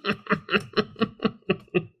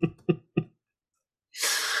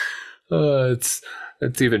 It's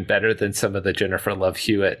even better than some of the Jennifer Love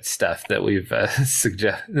Hewitt stuff that we've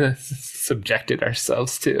subjected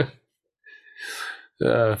ourselves to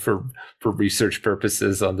for research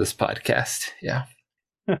purposes on this podcast. Yeah.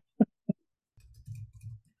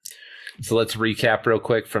 So let's recap real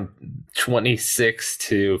quick from 26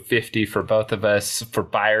 to 50 for both of us. For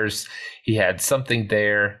Byers, he had Something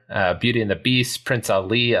There, Beauty and the Beast, Prince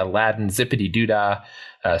Ali, Aladdin, Zippity Doodah,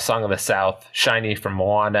 Song of the South, Shiny from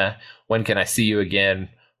Moana, When Can I See You Again,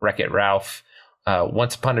 Wreck-It Ralph,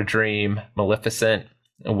 Once Upon a Dream, Maleficent,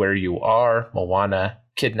 Where You Are, Moana,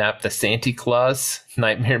 Kidnap the Santa Claus,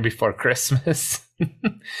 Nightmare Before Christmas,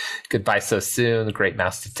 Goodbye So Soon, The Great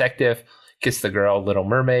Mouse Detective, Kiss the Girl, Little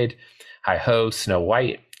Mermaid, Hi-Ho, Snow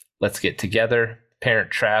White, Let's Get Together,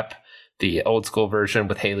 Parent Trap, the old school version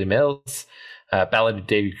with Hayley Mills, Ballad of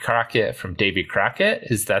Davy Crockett from Davy Crockett.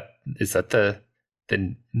 Is that the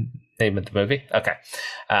name of the movie? Okay.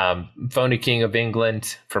 Phony King of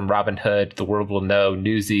England from Robin Hood, The World Will Know,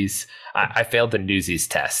 Newsies. I failed the Newsies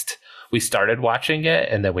test. We started watching it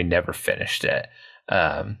and then we never finished it.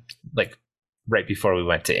 Like right before we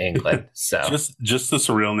went to England. So just the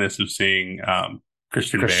surrealness of seeing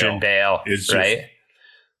Christian Bale is just, right.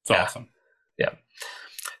 It's awesome. Yeah.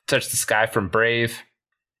 Touch the Sky from Brave.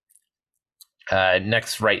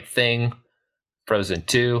 Next Right Thing, Frozen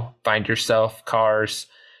 2, Find Yourself, Cars,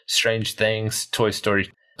 Strange Things, Toy Story,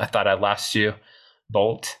 I Thought I Lost You,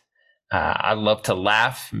 Bolt, I Love to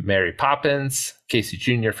Laugh, Mary Poppins, Casey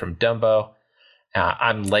Jr. from Dumbo,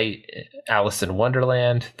 I'm Late, Alice in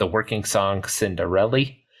Wonderland, The Working Song, Cinderella,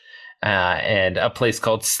 and A Place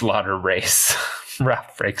Called Slaughter Race.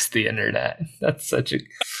 Ralph Breaks the Internet. That's such a...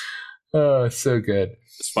 Oh, so good.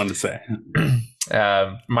 It's fun to say.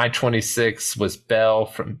 My 26 was Belle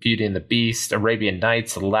from Beauty and the Beast, Arabian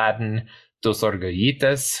Nights, Aladdin, Dos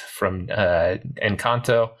Orgullitas from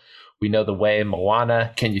Encanto, We Know the Way,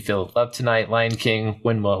 Moana, Can You Feel Love Tonight, Lion King,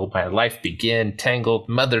 When Will My Life Begin, Tangled,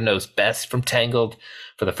 Mother Knows Best from Tangled,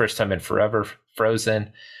 For the First Time in Forever,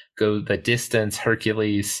 Frozen, Go the Distance,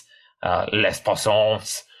 Hercules, Les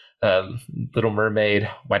Poissons, Little Mermaid,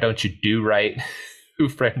 Why Don't You Do Right, Who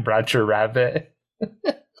Framed Roger Rabbit,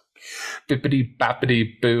 Bippity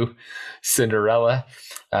Boppity Boo, Cinderella,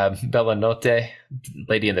 Bella Notte,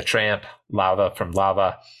 Lady and the Tramp, Lava from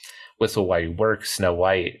Lava, Whistle While You Work, Snow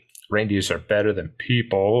White, Reindeers Are Better Than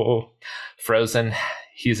People, Frozen,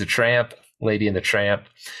 He's a Tramp, Lady and the Tramp,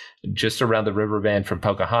 Just Around the River Band from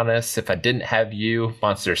Pocahontas, If I Didn't Have You,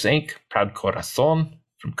 Monsters Inc., Proud Corazon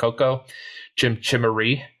from Coco, Chim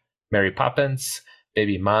Chimmery, Mary Poppins,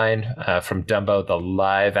 Baby Mine from Dumbo, the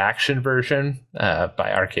live action version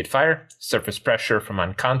by Arcade Fire, Surface Pressure from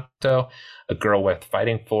Encanto, A Girl Worth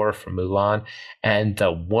Fighting For from Mulan, and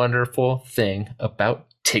The Wonderful Thing About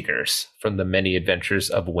Tigers from The Many Adventures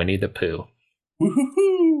of Winnie the Pooh.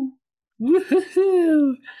 Woohoo!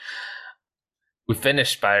 Woohoo! We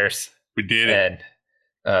finished, Spires. We did it.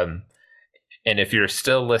 And if you're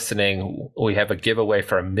still listening, we have a giveaway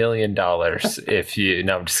for $1 million. If you,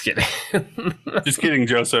 no, I'm just kidding. Just kidding,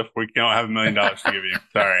 Joseph. We don't have $1 million to give you.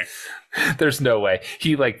 Sorry. There's no way.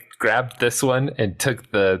 He grabbed this one and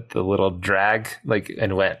took the little drag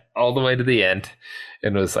and went all the way to the end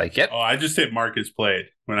and was like, "Yep." Oh, I just hit Marcus Played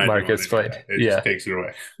when I Marcus Played. It just takes it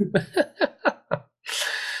away.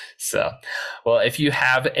 So, well, if you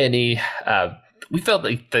have any. We felt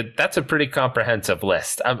like that's a pretty comprehensive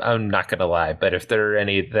list. I'm not going to lie, but if there are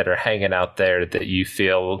any that are hanging out there that you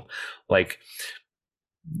feel like,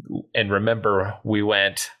 and remember, we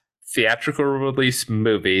went theatrical release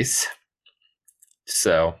movies,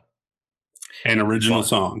 so and original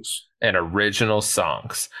songs.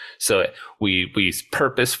 So we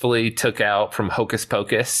purposefully took out from Hocus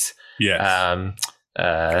Pocus. Yes.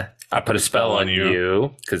 I Put a Spell on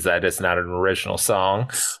You, because that is not an original song.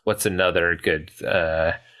 What's another good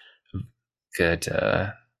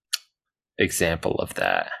example of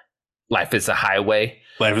that? Life is a Highway.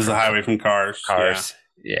 Life is a Highway from Cars.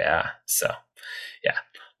 Yeah. So, yeah.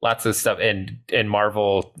 Lots of stuff. And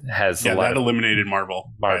Marvel has a lot. That eliminated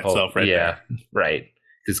Marvel by itself right there. Right.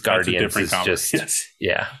 Because Guardians is just...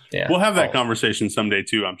 Yes. Yeah. We'll have that conversation someday,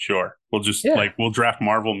 too, I'm sure. We'll just, we'll draft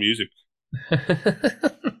Marvel music.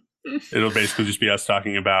 It'll basically just be us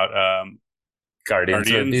talking about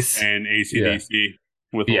Guardians and AC/DC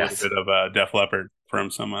with a little bit of Def Leppard from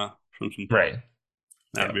some right.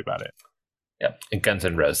 That'll be about it. Yep, and Guns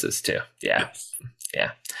N' Roses too. Yeah, yes.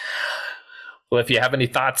 Yeah. Well, if you have any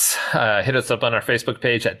thoughts, hit us up on our Facebook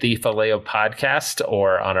page at The Faleo Podcast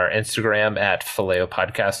or on our Instagram at Faleo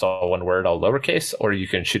Podcast, all one word, all lowercase, or you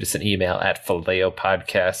can shoot us an email at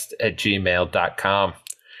faleopodcast@gmail.com.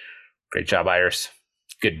 Great job, Iris.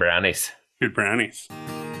 Good brownies. Good brownies.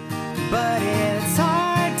 But it's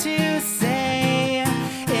hard to say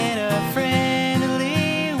in a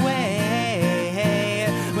friendly way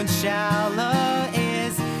when shallow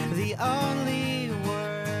is the only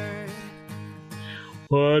word.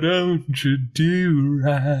 Why don't you do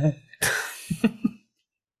right?